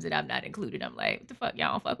times that I'm not included, I'm like, what the fuck,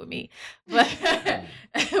 y'all don't fuck with me. But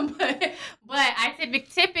but I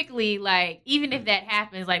typically, like, even if that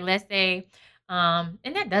happens, like, let's say, and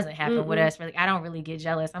that doesn't happen with us. Really, I don't really get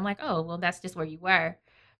jealous. I'm like, oh well, that's just where you were.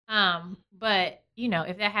 But you know,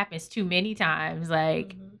 if that happens too many times,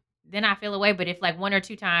 like. Then I feel away. But if like 1 or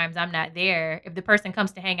 2 times I'm not there, if the person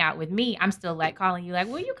comes to hang out with me, I'm still like calling you like,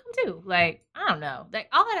 will you come too? Like, I don't know. Like,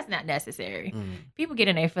 all that is not necessary. Mm. People get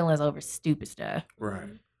in their feelings over stupid stuff. Right.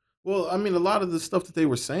 Well, I mean, a lot of the stuff that they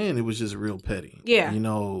were saying, it was just real petty. Yeah. You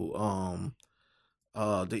know,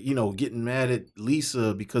 getting mad at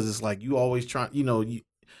Lisa because it's like you always try,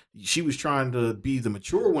 she was trying to be the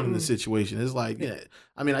mature one in the situation. It's like, yeah,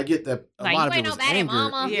 I mean, I get that a Like, lot you of ain't it was nobody, anger.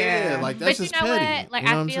 mama. Yeah, like that's But you just know petty. what? Like, You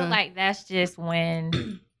know what I I'm feel saying? like that's just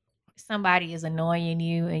when somebody is annoying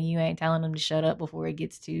you and you ain't telling them to shut up before it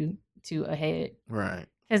gets to a head. Right.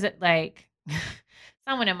 Because it like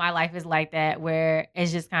someone in my life is like that, where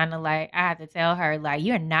it's just kind of like I have to tell her like,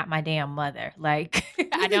 you're not my damn mother. Like,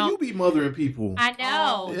 I Nigga, don't. You be mothering people. I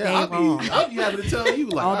know. Yeah, I'll be having to tell you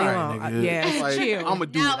like, All all day right, long. nigga. Yeah, like, chill. I'm gonna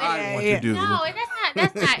do No, what I want yeah. to do. No, and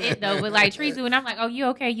that's not it though. But like Treezu, and I'm like, oh, you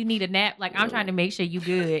okay? You need a nap? Like, I'm trying to make sure you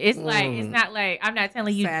good. It's like it's not like I'm not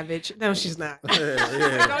telling you. Savage. No, she's not.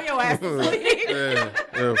 Yeah. Throw your ass to sleep.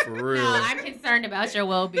 yeah, for real. No, I'm concerned about your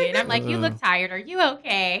well-being. I'm like, you look tired. Are you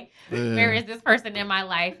okay? Yeah. Whereas this person in my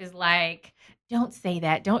life is like, don't say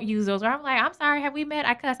that. Don't use those. Or I'm like, I'm sorry. Have we met?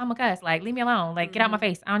 I cuss. I'm a cuss. Like, leave me alone. Like, get out my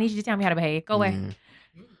face. I don't need you to tell me how to behave. Go away.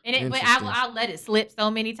 And but I'll let it slip so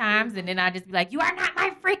many times, and then I just be like, you are not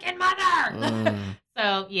my freaking mother.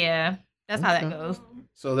 So yeah, that's how that goes.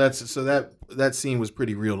 So that scene was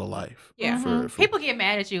pretty real to life. Yeah. For People get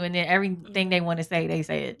mad at you, and then everything they want to say, they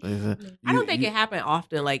say it. I don't think it happened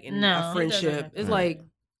often, like in a friendship. It's like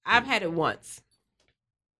I've had it once.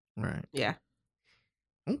 Right. Yeah.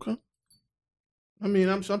 Okay. I mean,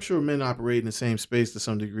 I'm sure men operate in the same space to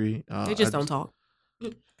some degree. They just don't talk.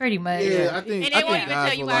 Pretty much. Yeah, I think. And they won't even guys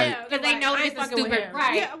tell you were why, like, because they know this is stupid.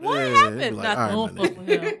 Right. Yeah, what Yeah, happened? they be like, Nothing. all right, my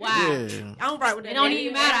nigga. Why? Yeah. I don't write with that. It don't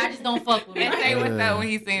even matter. I just don't fuck with And it. say what's up when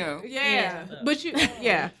he see him. Yeah. But you,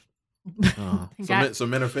 yeah. So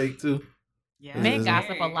men are fake too. Yeah. Men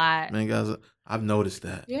gossip a lot. Men guys, I've noticed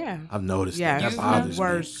that. Yeah. I've noticed Yeah. that. That bothers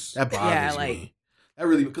worse. me. That bothers me. That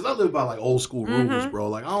really, because I live by like old school rules, bro.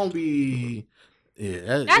 Like I don't be.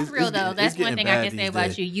 Yeah, that's real though. That's one thing I can say about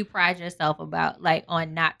days. you. You pride yourself about like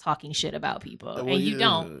on not talking shit about people, and you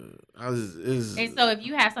don't. And so if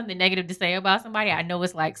you have something negative to say about somebody, I know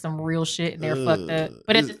it's like some real shit and they're fucked up.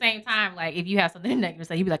 But at the same time, like if you have something negative to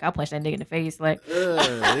say, you be like, I'll punch that nigga in the face. Like,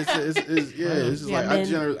 it's just like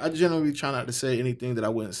I generally try not to say anything that I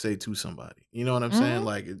wouldn't say to somebody. You know what I'm saying?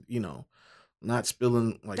 Like, you know. Not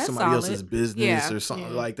spilling like that's somebody solid. else's business or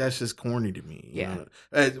something like that's just corny to me. You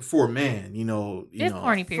know? For a man, it's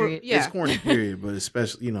corny period. It's corny period, but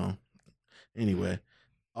especially anyway.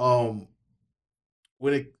 For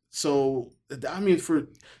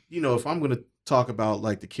if I'm gonna talk about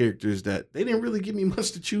like the characters that they didn't really give me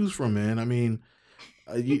much to choose from, man. I mean,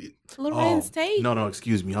 Lorenz Tate. No,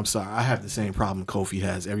 excuse me. I'm sorry. I have the same problem Kofi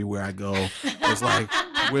has everywhere I go. It's like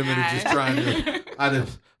women are just trying to.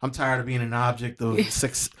 I'm tired of being an object of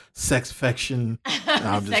sex-fection. No,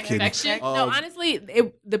 I'm just kidding. No, honestly,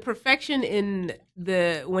 the perfection in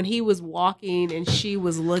when he was walking and she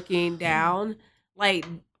was looking down, like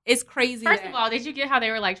it's crazy. First of all, did you get how they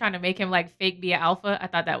were like trying to make him like fake be an alpha? I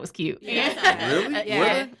thought that was cute. Yeah. Really?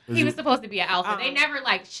 Yeah. He was supposed to be an alpha. They never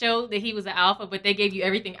like showed that he was an alpha, but they gave you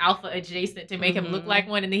everything alpha adjacent to make him look like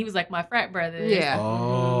one. And then he was like my frat brother. Yeah.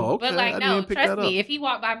 Oh, okay. But like, no, trust me, if he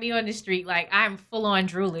walked by me on the street, like I'm full on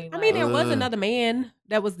drooling. I mean, there was another man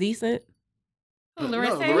that was decent. Who,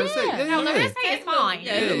 Lorenz Tate? Lorenz Tate. Yeah. No, Lorenz Tate is fine.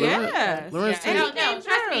 Yeah. Lorenz Tate. No,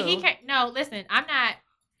 trust me, he can't. No, listen, I'm not.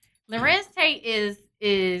 Lorenz Tate is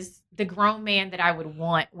the grown man that I would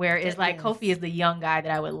want, whereas like Kofi is the young guy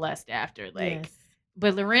that I would lust after. Like,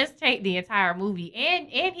 but Lorenz Tate the entire movie, and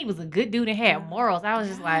he was a good dude and had morals. I was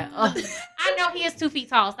just like, oh, I know he is 2 feet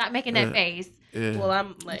tall. Stop making that face. Yeah. Well,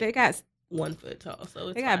 I'm like They got 1 foot tall, so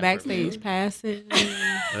it's they got backstage passes.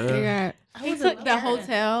 They got He took the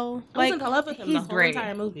hotel. I was in love with him the he's whole great.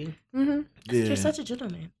 entire movie. Mm-hmm. You're such a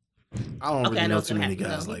gentleman. I don't really I know know what's too gonna many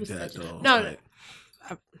happen, guys though. He like was that such a- though. No, Like,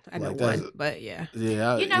 I know Like, that's- one, but yeah.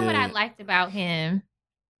 yeah. You know what I liked about him?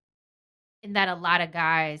 In that a lot of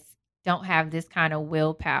guys don't have this kind of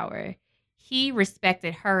willpower. He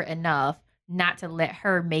respected her enough not to let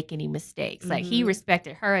her make any mistakes. Like he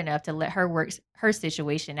respected her enough to let her work her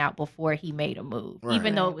situation out before he made a move,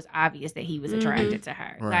 even though it was obvious that he was attracted to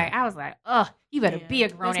her. Right. Like I was like, oh, you better be a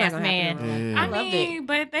grown ass man. Yeah. I mean,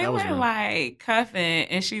 but they That was were real. like cuffing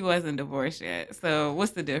and she wasn't divorced yet. So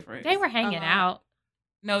what's the difference? They were hanging out.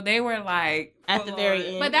 No, they were like At the very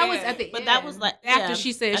end. But that was at the end. But that was like after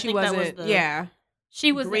she said I she think that wasn't. was the Yeah.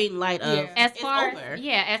 She was green light of as it's far over.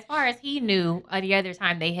 as far as he knew, the other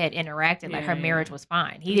time they had interacted, like her marriage was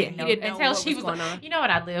fine. He didn't know until what she was going like, on. you know what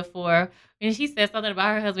I live for. And she said something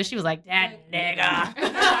about her husband. She was like, that nigga.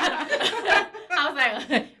 I was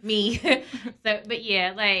like, me. So, but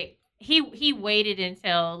yeah, like he waited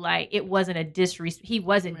until like it wasn't he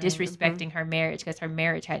wasn't disrespecting her marriage because her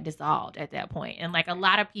marriage had dissolved at that point. And like a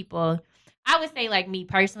lot of people, I would say like me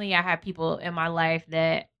personally, I have people in my life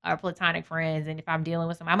that are platonic friends, and if I'm dealing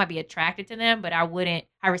with them, I might be attracted to them, but I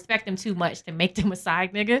respect them too much to make them a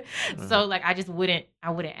side nigga. So like I wouldn't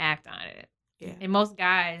act on it. Yeah. And most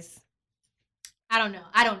guys, I don't know.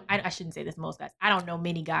 I shouldn't say this. Most guys, I don't know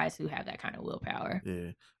many guys who have that kind of willpower.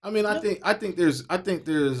 Yeah. I mean, I think there's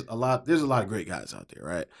a lot of great guys out there,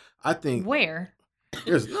 right? I think Where?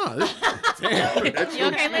 there's no. You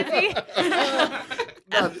okay, Lindsay?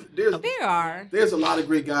 There are. There's a lot of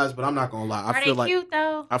great guys, but I'm not gonna lie. Are they cute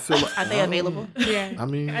though? I feel like Are they available? Yeah. I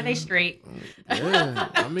mean, Are they straight? Yeah.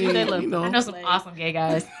 I mean, they look- you know. I know some awesome gay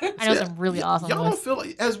guys. I know some really awesome Y'all ones. don't feel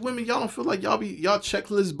like, as women, y'all don't feel like y'all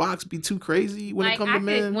checklist box be too crazy when it comes to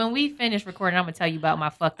men. When we finish recording, I'm gonna tell you about my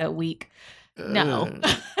fucked up week. No.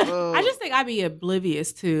 I just think I'd be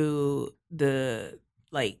oblivious to the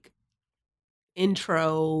like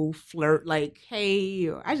intro flirt, like, hey,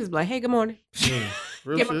 or I just be like, hey, good morning. Yeah,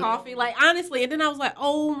 real Give him shit. coffee, like, honestly. And then I was like,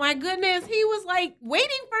 oh my goodness, he was like waiting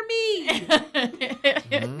for me.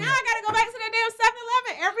 Mhm. Now I gotta go back to that damn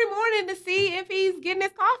 7-Eleven every morning to see if he's getting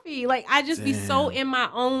his coffee. Like, I just be so Damn. in my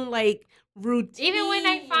own like routine. Even when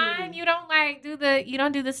they fine, you don't like you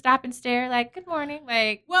don't do the stop and stare, like, good morning.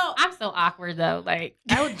 Like, Well, I'm so awkward though. Like,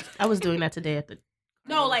 I was doing that today at the.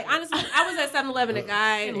 no, like honestly, I was at 7-Eleven. A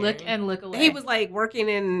guy look away. He was like working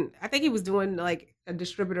in, I think he was doing like a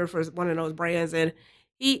distributor for one of those brands, and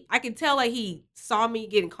I could tell like he saw me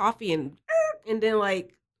getting coffee and then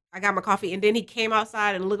like I got my coffee, and then he came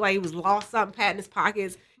outside and looked like he was lost something, patting his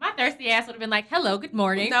pockets. My thirsty ass would have been like, hello, good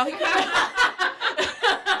morning. No,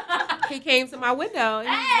 he came to my window and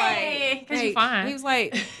he was Hey, like, 'cause you fine. He was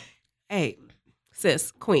like, hey,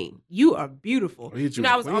 sis, queen, you are beautiful. Oh, you You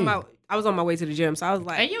know, queen. I was on my way to the gym, so I was And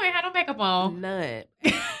like, you ain't had no makeup on. none.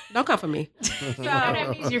 Don't come for me. That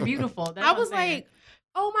means you're beautiful. That's I what was I'm saying. like,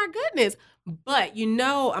 oh my goodness. But you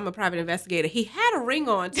know, I'm a private investigator. He had a ring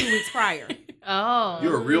on 2 weeks prior oh.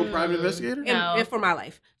 You're a real private investigator? No. and for my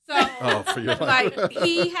life. So, Oh, for your life. like,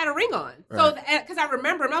 he had a ring on. So, because I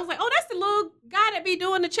remember him, I was like, oh, that's the little guy that be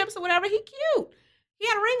doing the chips or whatever. He cute. He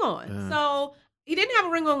had a ring on. Yeah. So, he didn't have a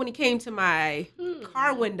ring on when he came to my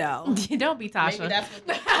car window. Don't be Tasha. Maybe that's what.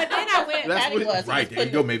 But then I went. That's Patty what, was. He right, was there you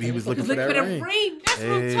putting go. it- Maybe he was looking He's for looking that for the ring. ring. That's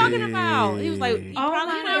what I'm talking about. He was like, Hey. he Oh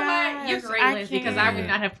probably my you know what? God. You're gosh, great, I Lindsay, because I would can't.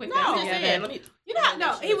 not have put No. that I'm just together. saying, let me. You know,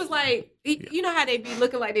 no, he was like, you know how they be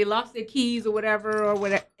looking like they lost their keys or whatever.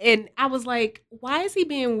 And I was like, why is he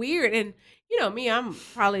being weird? And you know me, I'm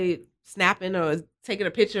probably snapping or taking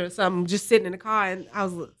a picture or something, just sitting in the car. And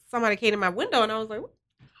somebody came to my window and I was like,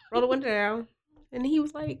 roll the window down. And he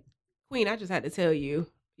was like, Queen, I just had to tell you,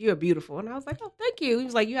 you're beautiful. And I was like, oh, thank you. He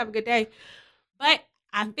was like, you have a good day. But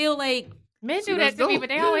I feel like Men See, do that's that to me, dope. but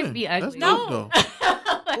they Yeah, always be that's ugly. dope, though.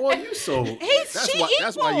 Boy, you so.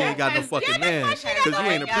 That's why you ain't got no equal. fucking Yeah, man. that's why she Because got you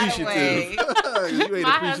no ain't got appreciative. You ain't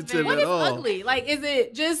My appreciative husband- what at is all. ugly? Like, is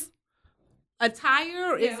it just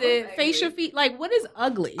attire? Is what's it ugly? facial feet? Like, what is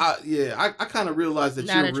ugly? I kind of realized that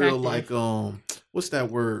Not you're real attractive. like what's that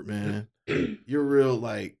word, man? You're real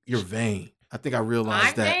like you're vain. I think I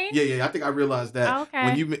realized I'm that. vain? Yeah. I think I realized that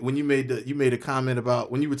Okay. when you made a comment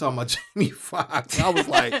about when you were talking about Jamie Foxx. I was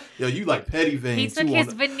like, yo, you like petty vain He took too his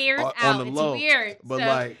on veneers on out. the It's low. weird. But So-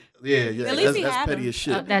 like, yeah, At least that's, he that's had petty them. as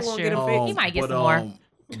shit. Oh, that's won't true. get him fixed. He might get but, some more.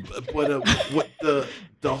 But what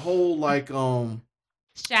the whole like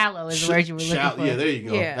Shallow is the word you were looking for. Yeah, there you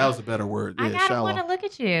go. Yeah. That was a better word. Yeah, I gotta shallow. want to look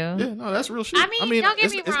at you. Yeah, no, that's real shit. I mean, don't get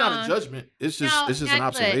it's, me it's not a wrong. judgment. It's just No, it's just an look,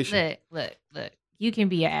 observation. Look. You can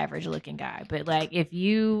be an average looking guy, but like if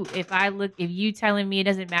you telling me it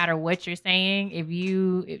doesn't matter what you're saying,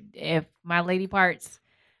 if my lady parts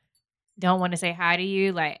don't want to say hi to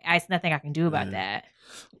you, like it's nothing I can do about Yeah. that.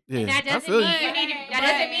 Yeah, And that I doesn't feel mean you. you need to, that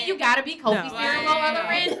doesn't mean you gotta be Kofi No. Cereal on the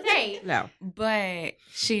red tape. No. But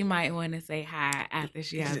she might want to say hi after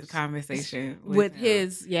she has a conversation With him.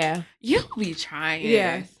 his, yeah. You be trying.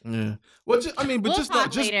 Yeah. Yeah. Well, just, I mean, but We'll just know,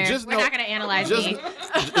 talk just later. just We're know, not gonna analyze just me.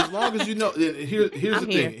 as long as you know. Here's I'm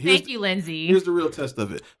the here. thing. Here's Thank you, Lindsay. Here's the real test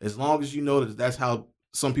of it. As long as you know that that's how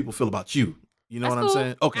some people feel about you. You know That's what I'm cool.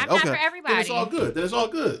 saying? Okay, I'm not okay. for everybody. Then it's all good. Then it's all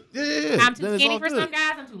good. Yeah. I'm too Then it's skinny all for good. some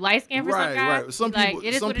guys. I'm too light skinned for some guys. Right. Some like, people, it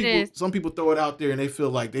is some what people, it is. some people throw it out there and they feel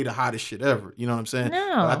like they the hottest shit ever. You know what I'm saying? No.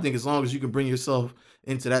 But I think as long as you can bring yourself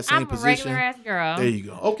into that same I'm a position, regular ass girl. there you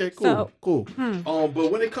go. Okay, cool, cool. Hmm.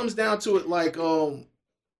 But when it comes down to it, like, so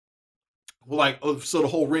the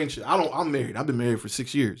whole ring shit. I'm married. I've been married for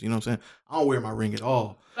 6 years. You know what I'm saying? I don't wear my ring at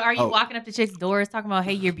all. But are you Oh. walking up to chicks' doors talking about,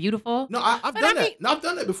 hey, you're beautiful? No, I've But done I that. mean- No, I've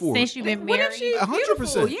done that before. Since you've been What married. if she's 100%.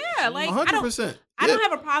 beautiful? Yeah, like I don't 100%. I don't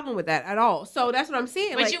have a problem with that at all. So that's what I'm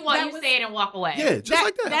saying. But like, you want that you was- say it and walk away. Yeah, just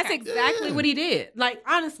like that. That's Okay. exactly Yeah. what he did. Like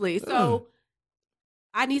honestly. So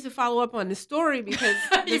I need to follow up on the story because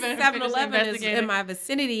You the better finish 7-Eleven is investigating. in my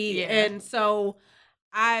vicinity, Yeah. and so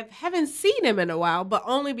I haven't seen him in a while, but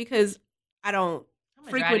only because I don't I'm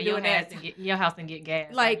gonna frequent drive to your doing that. house and get your house and get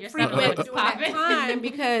gas. like your frequent 7-Eleven doing was that popping. time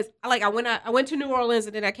because I went to New Orleans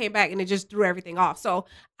and then I came back and it just threw everything off. So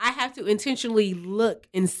I have to intentionally look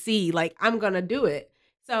and see like I'm gonna do it.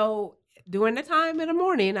 So during the time in the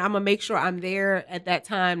morning, I'm gonna make sure I'm there at that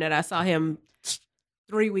time that I saw him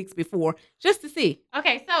 3 weeks before just to see.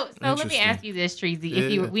 Okay, so let me Interesting. ask you this, Treasy.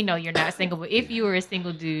 If Yeah. we know you're not single, but if you were a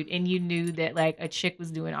single dude and you knew that like a chick was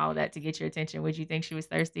doing all of that to get your attention, would you think she was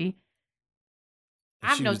thirsty?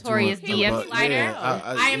 I'm She was notorious doing- DM but, slider. yeah,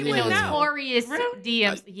 I am the would know. notorious Really?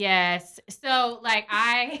 DMs. Yes. So like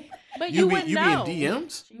But You wouldn't be know. in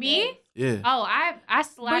DMs? me? Yeah. Oh, I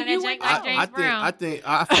slide But you that jank would like know. James Brown.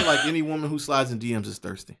 I feel like any woman who slides in DMs is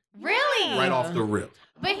thirsty. Really? right off the rip.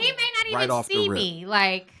 But he may not Right even off the see rip. me.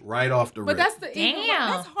 Like, Right off the But rip. that's the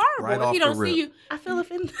that's horrible. Right if off he the don't rip. see you, I feel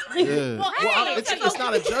offended. Yeah. Well, It's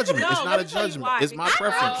not a judgment. No, It's not let a me tell you judgment. why. It's my I'm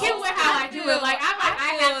preference. cute with how I do it. Like,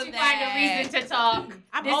 I have to find a reason to talk.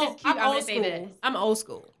 I'm This old, is cute. I'm I'm old gonna say school. this. I'm old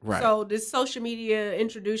school. Right. So this social media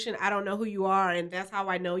introduction, I don't know who you are, and that's how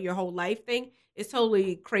I know your whole life thing. It's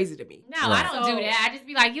totally crazy to me. No, I don't do that. I just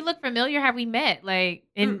be like, you look familiar. Have we met? Like,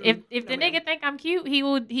 and if the No, nigga think I'm cute, he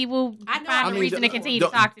will I know. find I a mean, reason to continue to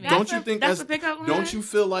talk to me. Don't you think that's that's a pickup line? don't you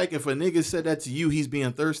feel like if a nigga said that to you, he's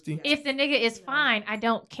being thirsty? If the nigga is fine, I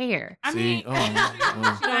don't care. I See? mean, Oh, She don't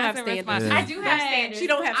have standards. Yeah. I do have standards. She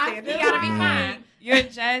don't have I- standards. You gotta be fine. You're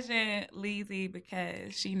judging Leezy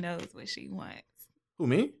because she knows what she wants. Who,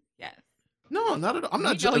 me? Yes. No, not at all. I'm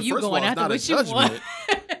not You know judging. you First of all, going it's after not a what you want. judgment.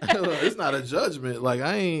 It's not a judgment. Like,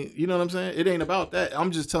 I ain't, you know what I'm saying? It ain't about that.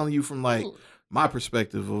 I'm just telling you from like my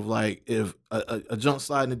perspective of like if a junk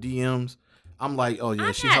slide in the DMs, I'm like, oh yeah,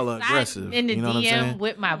 I'm she not hella sliding aggressive. in the you know what I'm DM saying?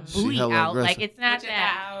 with my She booty hella out. Like, aggressive. it's not Put your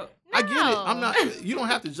that. out. I get it. I'm No. not. You don't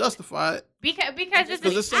have to justify it. Because Because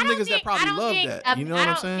there's some niggas that probably love that. You know what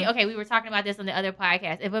I'm saying? Okay, we were talking about this on the other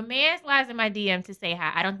podcast. If a man slides in my DM to say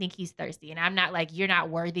hi, I don't think he's thirsty, and I'm not like, you're not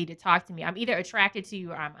worthy to talk to me. I'm either attracted to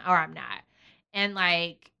you or I'm not. And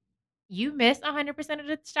like, you miss 100% of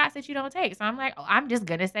the shots that you don't take. So I'm like, oh, I'm just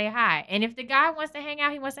gonna say hi. And if the guy wants to hang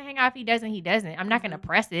out, he wants to hang out. If he doesn't, he doesn't. I'm not gonna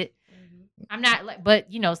press it. I'm not like,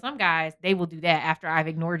 but you know, some guys, they will do that after I've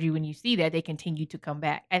ignored you and you see that they continue to come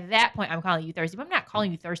back. At that point, I'm calling you thirsty, but I'm not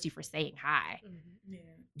calling you thirsty for saying hi.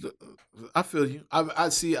 Yeah. I feel you. I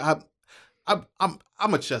see. I'm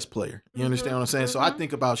a chess player. You understand what I'm saying? So I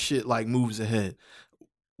think about shit like moves ahead.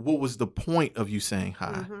 What was the point of you saying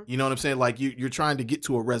hi? You know what I'm saying? Like you're trying to get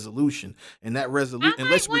to a resolution, and that resolution, I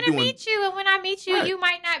unless might we're want to doing, meet you, and when I meet you, Right. you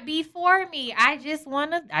might not be for me. I just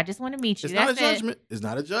want to meet you. it's not a That's it. judgment. It's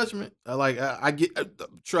not a judgment. I get.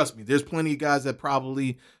 Trust me. There's plenty of guys that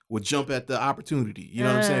probably would jump at the opportunity. You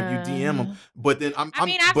know what I'm saying? If you DM them, but then I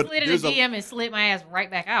mean, I but slid in a there's DM and slid my ass right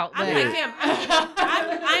back out. I'm but- like him.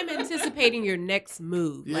 I'm anticipating your next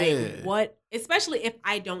move. Yeah. Like what? Especially if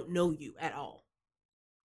I don't know you at all.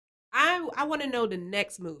 I want to know the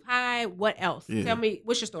next move. Hi, what else? Yeah. Tell me,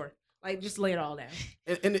 what's your story? Like, just lay it all down.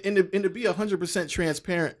 And to be 100%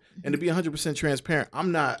 transparent,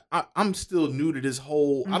 I'm still new to this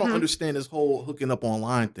whole. I don't understand this whole hooking up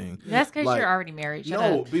online thing. That's because Like, you're already married. Shut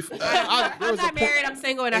No, up. before there I'm was a not point- married. I'm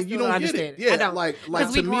single, and I and still you don't don't get understand. it. Yeah, I don't. like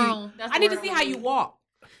Because to we me, grown. That's I need the to word see I'm how gonna you use. walk.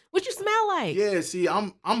 What you smell like? yeah. See,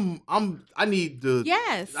 I need the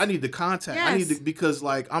Yes. I need the contact. I need Yes. to, because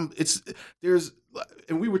like there's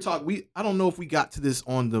and we were talking. I don't know if we got to this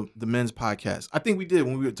on the men's podcast. I think we did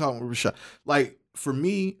when we were talking with Rashad. Like for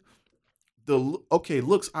me,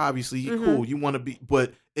 looks obviously cool. You want to be,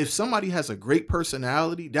 but if somebody has a great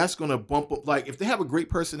personality, that's gonna bump up. Like if they have a great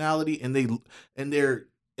personality and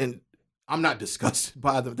I'm not disgusted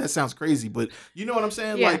by them. That sounds crazy, but you know what I'm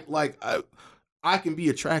saying? Yeah. Like I can be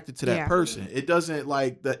attracted to that Yeah. person. It doesn't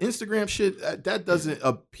like the Instagram shit. That doesn't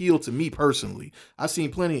appeal to me personally. I've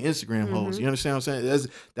seen plenty of Instagram hoes. You understand what I'm saying?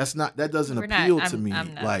 That doesn't appeal to me.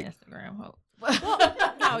 I'm not like an Instagram hoe.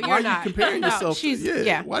 No, you're why are not. you comparing No, yourself? she's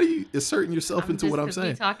yeah. Why are you inserting yourself into what I'm We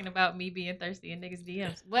saying? talking about me being thirsty in niggas'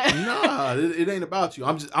 DMs. What? Nah, it ain't about you.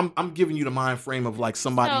 I'm giving you the mind frame of like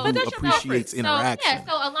somebody So- who But that's your appreciates preference. interaction.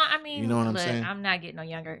 So a lot. I mean, You know what I'm look, saying? I'm not getting no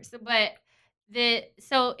younger. So, but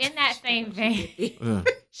so in that same vein, Yeah.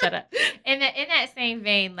 shut up. In that same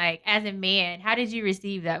vein, like as a man, how did you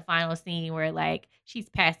receive that final scene where like she's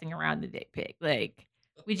passing around the dick pic? Like,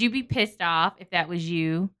 would you be pissed off if that was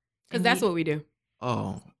you? Because that's what we do.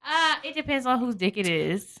 Oh. It depends on whose dick it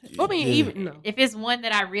is. I mean, yeah. even no. If it's one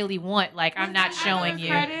that I really want, like I'm not showing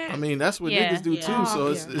you. I mean, that's what Yeah. niggas do Yeah. too. So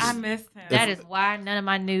it's I missed him. That is why none of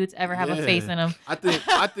my nudes ever have a face in them. I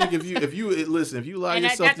think if you listen, if you allow And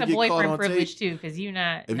yourself that's to a get caught boyfriend on privilege tape, too, because you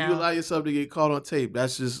not. if no. you allow yourself to get caught on tape,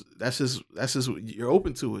 that's just you're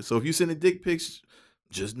open to it. So if you send dick pics,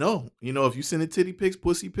 just know, if you send titty pics,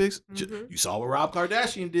 pussy pics, you saw what Rob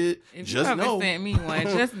Kardashian did. If Just you know. ever sent me one,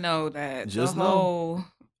 just know that Just the know. whole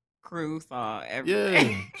crew saw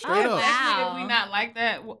everything. Yeah, straight Oh, up. wow. Especially if we not like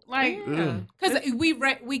that. Like, Yeah.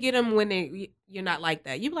 Because we get them when you're not like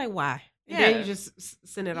that. You be like, why? And Yeah. then you just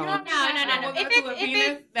send it No, on. no. I If walked up to a it's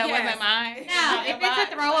penis that yes. wasn't mine. No, if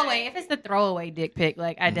it's a throwaway, if it's the throwaway dick pic,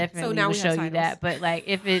 like I definitely now will we show have you titles. that. But like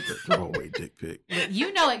if it's Throwaway dick pic.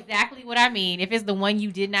 you know exactly what I mean. If it's the one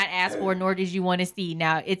you did not ask for, nor did you want to see.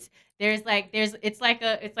 Now it's like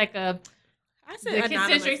a I the said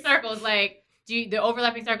concentric circles, like the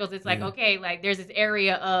overlapping circles. It's like Yeah. okay, like there's this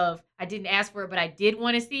area of I didn't ask for it, but I did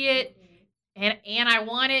want to see it, and I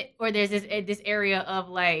want it, or there's this area of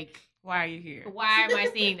like Why are you here? Why am I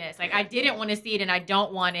seeing this? Like, I didn't want to see it, and I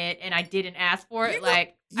don't want it, and I didn't ask for it. You know-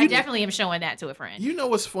 like, you I know- definitely am showing that to a friend. You know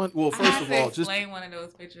what's fun? Well, I first had of to all, just explain one of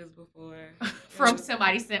those pictures before. From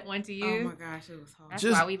somebody sent one to you. Oh my gosh, it was hard. That's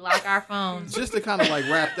Just- why we lock our phones. just to kind of like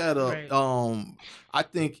wrap that up. Right. I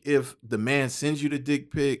think if the man sends you the dick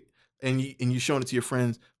pic and you showing it to your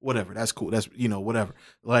friends, whatever, that's cool. That's whatever.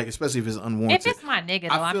 Like, especially if it's unwarranted. If it's my nigga,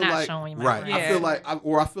 though, I'm feel not like, showing my right. friend. I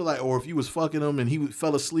feel like, or if you was fucking him and he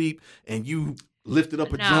fell asleep and you lifted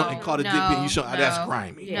up a No, joint and caught a dick pic, and you show that's no.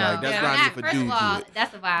 grimy. Yeah. Like, that's No, grimy if a first dude of all, do it.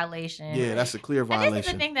 that's a violation. Yeah, that's a clear And this is the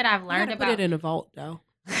violation. thing that I've You learned gotta about. put it in a vault, though.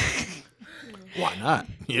 Why not?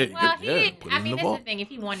 Yeah, Well, put I it in mean, the this is vault. the thing. If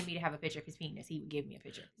he wanted me to have a picture of his penis, he would give me a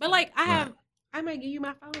picture. But like, Right. I might give you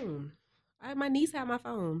my phone. My niece had my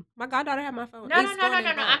phone. My goddaughter had my phone. No. It's going in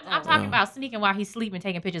the vault. I'm Oh. talking about sneaking while he's sleeping,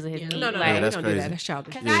 taking pictures of his Yeah, meat. no, like, Yeah, that's we don't do crazy. that. That's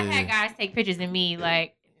childish. Because Yeah, I've had yeah. guys take pictures of me,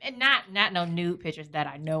 like, and not no nude pictures that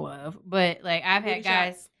I know of, but like I've had Booty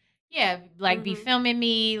guys, shots. yeah, like be Mhm. filming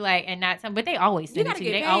me, like, and not some, but they always You send it gotta to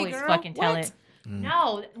you. get They paid, always girl. fucking tell What? it. Mm.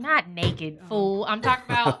 No, not naked, Oh. fool. I'm talking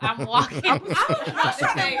about I'm walking. I was about to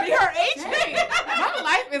say, her age. My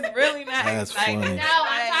life is really not That's exciting. funny. No,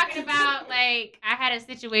 I'm talking about like I had a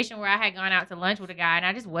situation where I had gone out to lunch with a guy and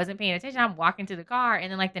I just wasn't paying attention. I'm walking to the car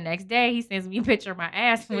and then like the next day he sends me a picture of my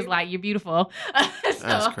ass and was like, "You're beautiful." So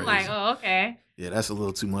That's I'm like, crazy. "Oh, okay." Yeah, that's a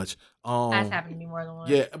little too much. That's happened to me more than once.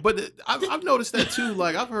 Yeah, but I've noticed that too.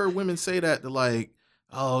 Like, I've heard women say that to like,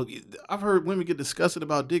 oh, I've heard women get disgusted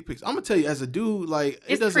about dick pics. I'm gonna tell you, as a dude, like, it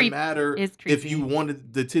It's doesn't creepy. matter It's if creepy. you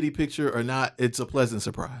wanted the titty picture or not. It's a pleasant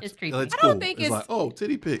surprise. It's creepy. It's I don't cool. think it's like, it's- oh,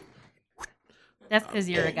 titty pic. That's because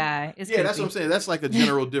you're a guy. It's Yeah, that's creepy. what I'm saying. That's like a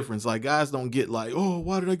general difference. Like, guys don't get like, oh,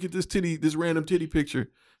 why did I get this random titty picture?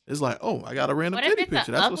 It's like, oh, I got a random What if titty it's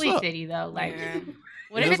picture. an That's what's ugly up. titty though? Like, Yeah.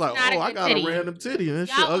 what And if it's like, not oh, a I good got titty? a random titty and that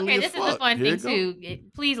shit Y'all, ugly okay, as this fuck. is a fun Here thing it go. too.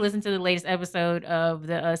 Please listen to the latest episode of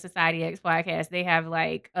the Society X podcast. They have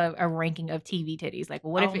like a ranking of TV titties. Like,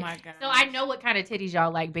 what if Oh it? my God. So I know what kind of titties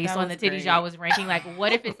y'all like based That on the was titties great. y'all was ranking. Like,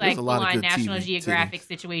 what if it's There's like a lot of on good National TV Geographic titties.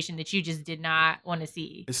 situation that you just did not want to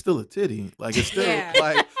see? It's still a titty. Like, it's still Yeah.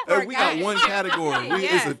 like For we got guys. one category.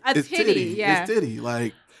 Yeah, a It's titty, titty. yeah. It's titty.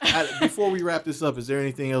 Like, before we wrap this up, is there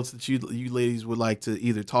anything else that you ladies would like to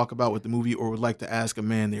either talk about with the movie or would like to ask a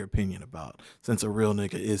man their opinion about? Since a real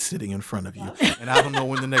nigga is sitting in front of you, and I don't know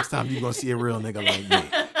when the next time you're gonna see a real nigga like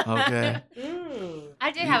me. Okay. I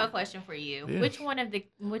did have a question for you. Yeah. Which one of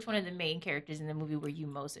the main characters in the movie were you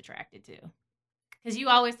most attracted to? Because you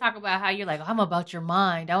always talk about how you're like, I'm about your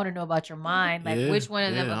mind. I want to know about your mind. Like, Yeah, which one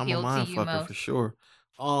of them yeah, I'm a appealed mind to you fucker most? for sure.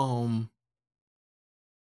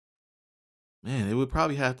 Man, it would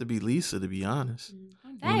probably have to be Lisa, to be honest.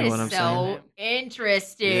 That You know is what I'm so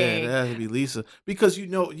interesting. Yeah, it has to be Lisa because you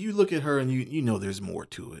look at her and you know there's more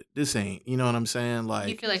to it. This ain't, you know what I'm saying? Like,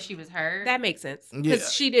 You feel like she was hurt? That makes sense Yeah.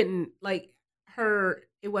 because she didn't like her.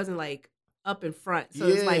 It wasn't like up in front, so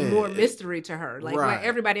it's like more Yeah. mystery to her. Like where Right.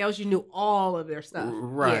 everybody else, you knew all of their stuff.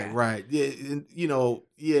 Right, Yeah. right. Yeah, and,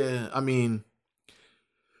 yeah. I mean,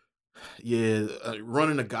 yeah,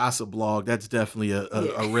 running a gossip blog, that's definitely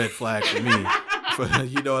a red flag for me.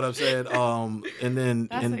 You know what I'm saying? And then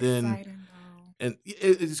That's and then exciting, though. and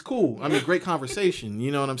it's cool. I mean, great conversation.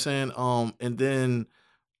 You know what I'm saying? And then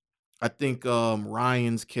I think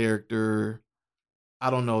Ryan's character, I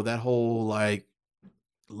don't know, that whole like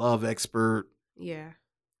love expert, Yeah.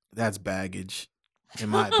 that's baggage, in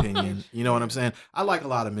my opinion. You know what I'm saying? I like a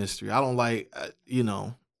lot of mystery. I don't like, I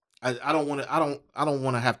don't want to. I don't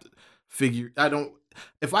want to have to figure. I don't.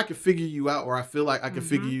 If I can figure you out, or I feel like I can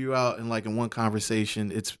figure you out in one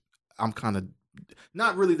conversation, I'm kind of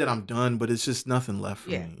not really that I'm done, but it's just nothing left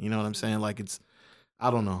for Yeah. me. You know what I'm saying? Like I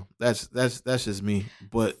don't know. That's just me.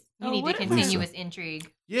 But you Oh, need what the if continuous intrigue.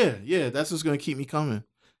 yeah, that's what's gonna keep me coming.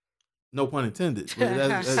 No pun intended. But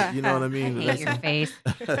that's, you know what I I mean? hate your face.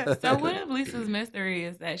 So what if Lisa's mystery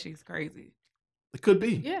is that she's crazy? It could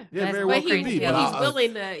be. Yeah. That's very what well But could be. crazy But is. he's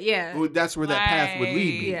willing to. Yeah. well, that's where that path would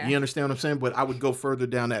lead me. Right. You understand what I'm saying? But I would go further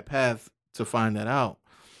down that path to find that out.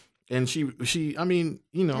 And she, I mean,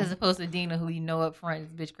 As opposed to Dina, who you know up front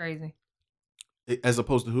is bitch crazy. as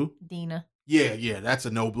opposed to who? Dina. Yeah, that's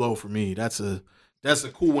a no blow for me. That's a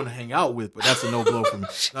cool one to hang out with, but that's a no blow for me.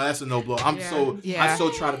 No, that's a no blow. I Yeah.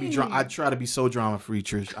 so try to be I try to be so drama free,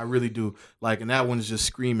 Trish. I really do. Like, and that one's just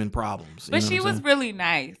screaming problems. You But know she what I'm was saying? really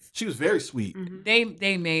nice. She was very sweet. Mhm.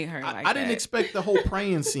 They made her like I didn't that. expect the whole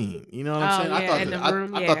praying scene. You know what I'm Oh, saying? I yeah, thought in that, the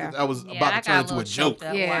room, I thought yeah. that was Yeah, about I to turn got into a little joke. choked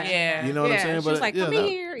up Yeah. watching Yeah. that. You know what I'm Yeah, saying? she was But like, yeah, "Come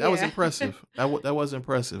here." that was Yeah. impressive. That was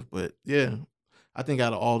impressive. But yeah, I think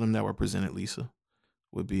out of all of them that were presented, Lisa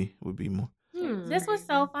would be more. Hmm. This was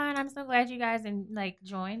so fun. I'm so glad you guys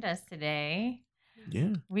joined us today.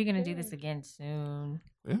 Yeah. We're gonna do this again soon.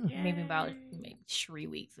 Yeah. Maybe about 3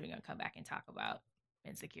 weeks. We're gonna come back and talk about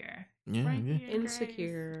Insecure. Yeah. Frankie Yeah. and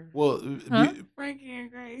Insecure. Well, Huh? Frankie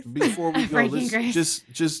and Grace. before we go, Frankie and Grace.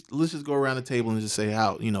 let's just go around the table and just say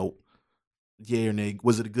how, yay or nay,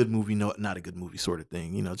 was it a good movie? No, not a good movie, sort of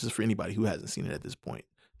thing. Just for anybody who hasn't seen it at this point.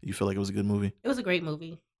 Do you feel like it was a good movie? It was a great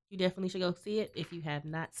movie. You definitely should go see it if you have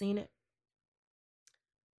not seen it.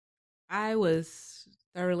 I was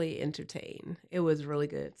thoroughly entertained. It was really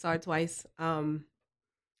good. Saw it twice.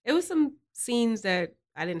 It was some scenes that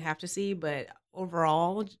I didn't have to see, but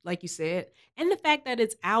overall, like you said, and the fact that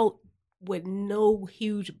it's out with no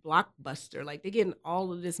huge blockbuster, like they're getting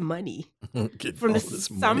all of this money Getting from all the this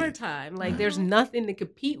money. summertime. Like there's nothing to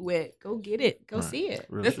compete with. Go get it. Go Right. see it.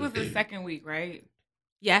 Real This shit. was the second week, right?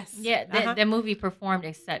 Yes. Yeah, the movie performed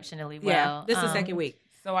exceptionally well. Yeah. This is the second week.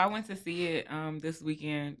 So I went to see it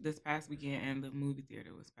this past weekend, and the movie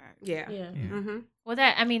theater was packed. Yeah. Yeah. Mm-hmm. Well,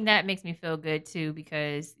 that makes me feel good too,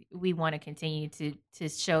 because we want to continue to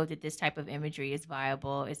show that this type of imagery is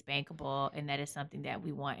viable, is bankable, and that is something that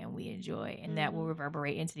we want and we enjoy, and that will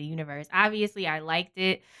reverberate into the universe. Obviously, I liked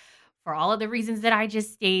it for all of the reasons that I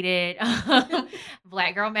just stated.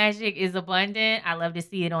 Black girl magic is abundant. I love to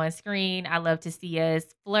see it on screen. I love to see us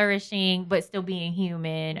flourishing, but still being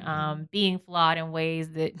human, being flawed in ways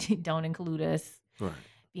that don't include us Right.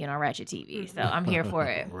 being on Ratchet TV. So I'm here for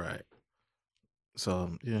it. Right.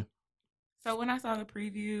 So, yeah. So when I saw the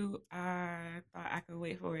preview, I thought I could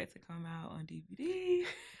wait for it to come out on DVD.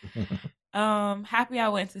 Happy I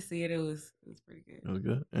went to see it. It was pretty good. It was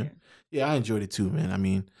good. Yeah, I enjoyed it too, man. I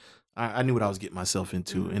mean, I knew what I was getting myself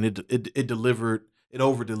into, and it delivered. It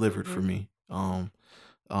over delivered for me.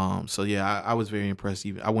 So yeah, I was very impressed.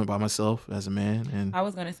 Even I went by myself as a man, and I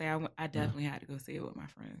was gonna say I definitely had to go see it with my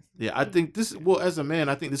friends. yeah, I think this. Well, as a man,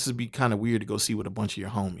 I think this would be kind of weird to go see with a bunch of your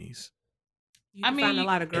homies. You can find a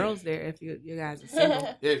lot of girls there if you guys are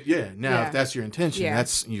single. Now, if that's your intention,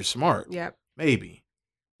 you're smart. Yep. Maybe.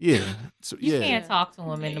 Yeah. So You yeah. can't talk to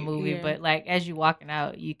them in the movie, Yeah. but like as you walking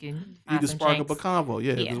out, you can You find can some spark drinks. up a convo,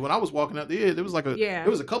 yeah. Because when I was walking out there, there was like there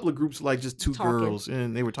was a couple of groups, like just two Talking. girls,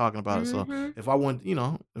 and they were talking about it. So Mhm. if I wanted,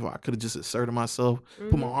 if I could have just asserted myself,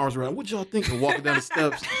 put my arms around, what y'all think, and walking down the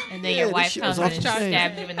steps, And then yeah, your this wife shit comes was in off and the chain.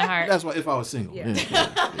 stabs you in the heart. That's why if I was single. Yeah.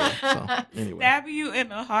 Yeah. So anyway, Stab you in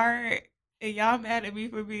the heart, and y'all mad at me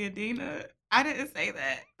for being Dina. I didn't say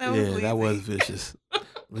that. That was that was Lizzie. vicious.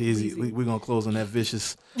 Lizzie, we're gonna close on that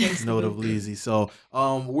vicious note of Lizzie. So,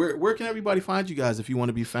 where can everybody find you guys if you want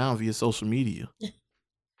to be found via social media?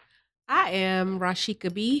 I am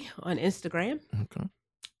Rashika B on Instagram Okay.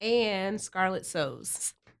 and Scarlet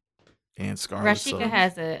Sews. And Scarlett. Rashika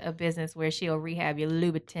has a business where she'll rehab your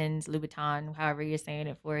Louboutin, however you're saying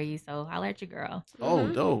it for you. So holla at your girl. Oh,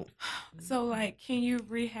 dope. So, like, can you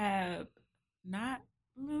rehab not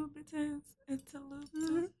Louboutins into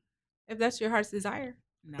Louboutins? If that's your heart's desire.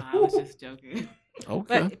 No, I was just joking.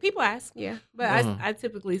 Okay. But people ask, yeah. But Uh-huh. I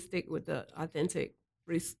typically stick with the authentic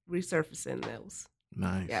resurfacing those.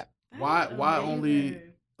 Nice. Yeah. Why That's only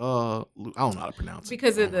amazing. I don't know how to pronounce it.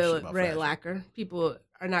 Because I of don't know shit the about red fashion. lacquer. People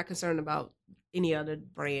are not concerned about any other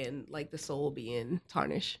brand, like the sole being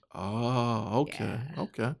tarnished. Oh, okay. Yeah.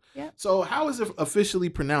 Okay. Yep. So how is it officially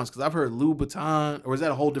pronounced? Because I've heard Louboutin, or is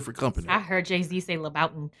that a whole different company? I heard Jay-Z say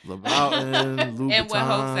Louboutin. Louboutin, Louboutin. And what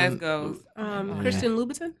Hope says goes. Yeah. Christian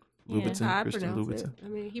Louboutin? Louboutin, That's how I Christian pronounce Louboutin. it. I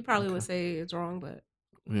mean, he probably Okay. would say it's wrong, but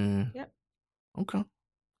Yeah. Yep. Okay.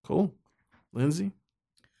 Cool. Lindsay?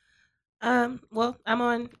 Well, I'm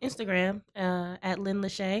on Instagram at Lynn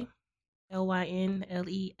Lachey,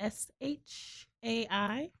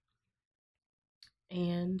 LYNLESHAI.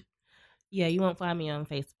 And yeah, you won't find me on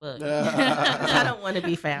Facebook. I don't want to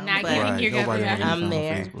be found. Not but giving your Nobody government. wanna be I'm found on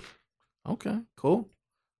there. Facebook. Okay. Cool.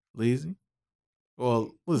 Lazy.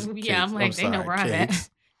 Well, listen. Yeah, I'm like, they know where I'm at. Cakes.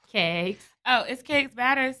 Cakes. Oh, it's Cakes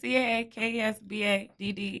Batter,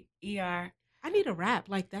 CAKESBADDER. I need a rap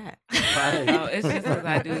like that. Right. Oh, it's just because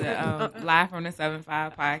I do the Live from the 7-5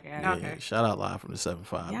 podcast. Yeah, Okay. shout out live from the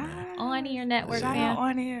 7-5, man. Yeah. On your network, Shout man. out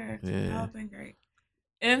on here. Yeah. Y'all been great.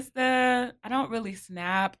 Insta, I don't really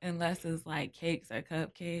snap unless it's like cakes or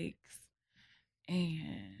cupcakes.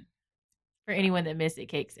 And For anyone that missed it,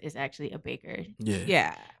 Cakes is actually a baker. Yeah.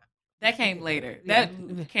 Yeah. that came later. Yeah.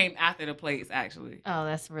 That came after the plates, actually. Oh,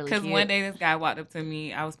 that's really Because cute. one day this guy walked up to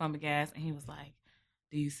me. I was pumping gas, and he was like,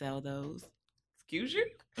 "Do you sell those?" Excuse you?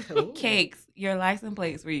 Cool. Cakes. Your license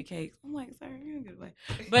plates for your cakes. I'm like, "Sir, you don't get away."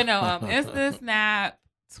 But no, Insta, Snap,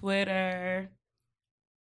 Twitter,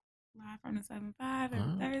 Live from the 7-5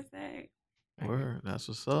 every Thursday. Word. That's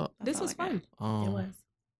what's up. That's This all was I got. fun. It was.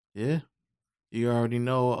 Yeah. You already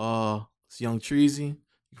know it's Young Treasy.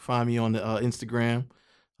 You can find me on the Instagram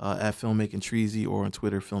at Filmmaking Treasy or on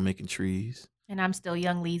Twitter, Filmmaking Trees. And I'm still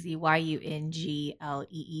Young Leezy, YUNGLEEZY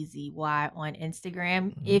on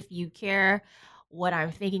Instagram. Mm-hmm. If you care what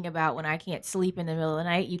I'm thinking about when I can't sleep in the middle of the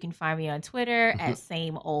night, you can find me on Twitter at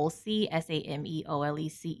SameOldC,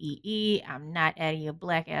 SameOldCee. I'm not adding your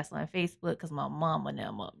black ass on Facebook because my mama and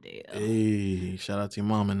them up there. Hey, shout out to your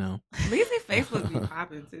mama now. Leezy Facebook be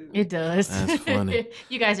popping too. It does. That's funny.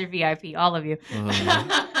 You guys are VIP, all of you.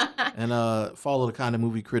 And follow the Kinda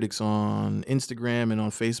Movie Critics on Instagram and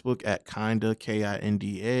on Facebook at Kinda,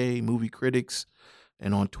 KINDA, Movie Critics.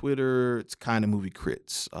 And on Twitter, it's Kinda Movie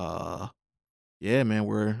Crits. Yeah, man,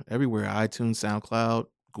 we're everywhere. iTunes, SoundCloud,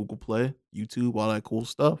 Google Play, YouTube, all that cool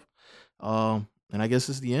stuff. And I guess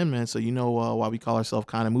it's the end, man. So you know why we call ourselves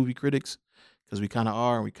Kinda Movie Critics? Because we kind of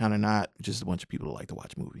are and we kind of not. Just a bunch of people that like to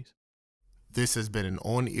watch movies. This has been an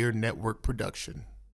On Air Network production.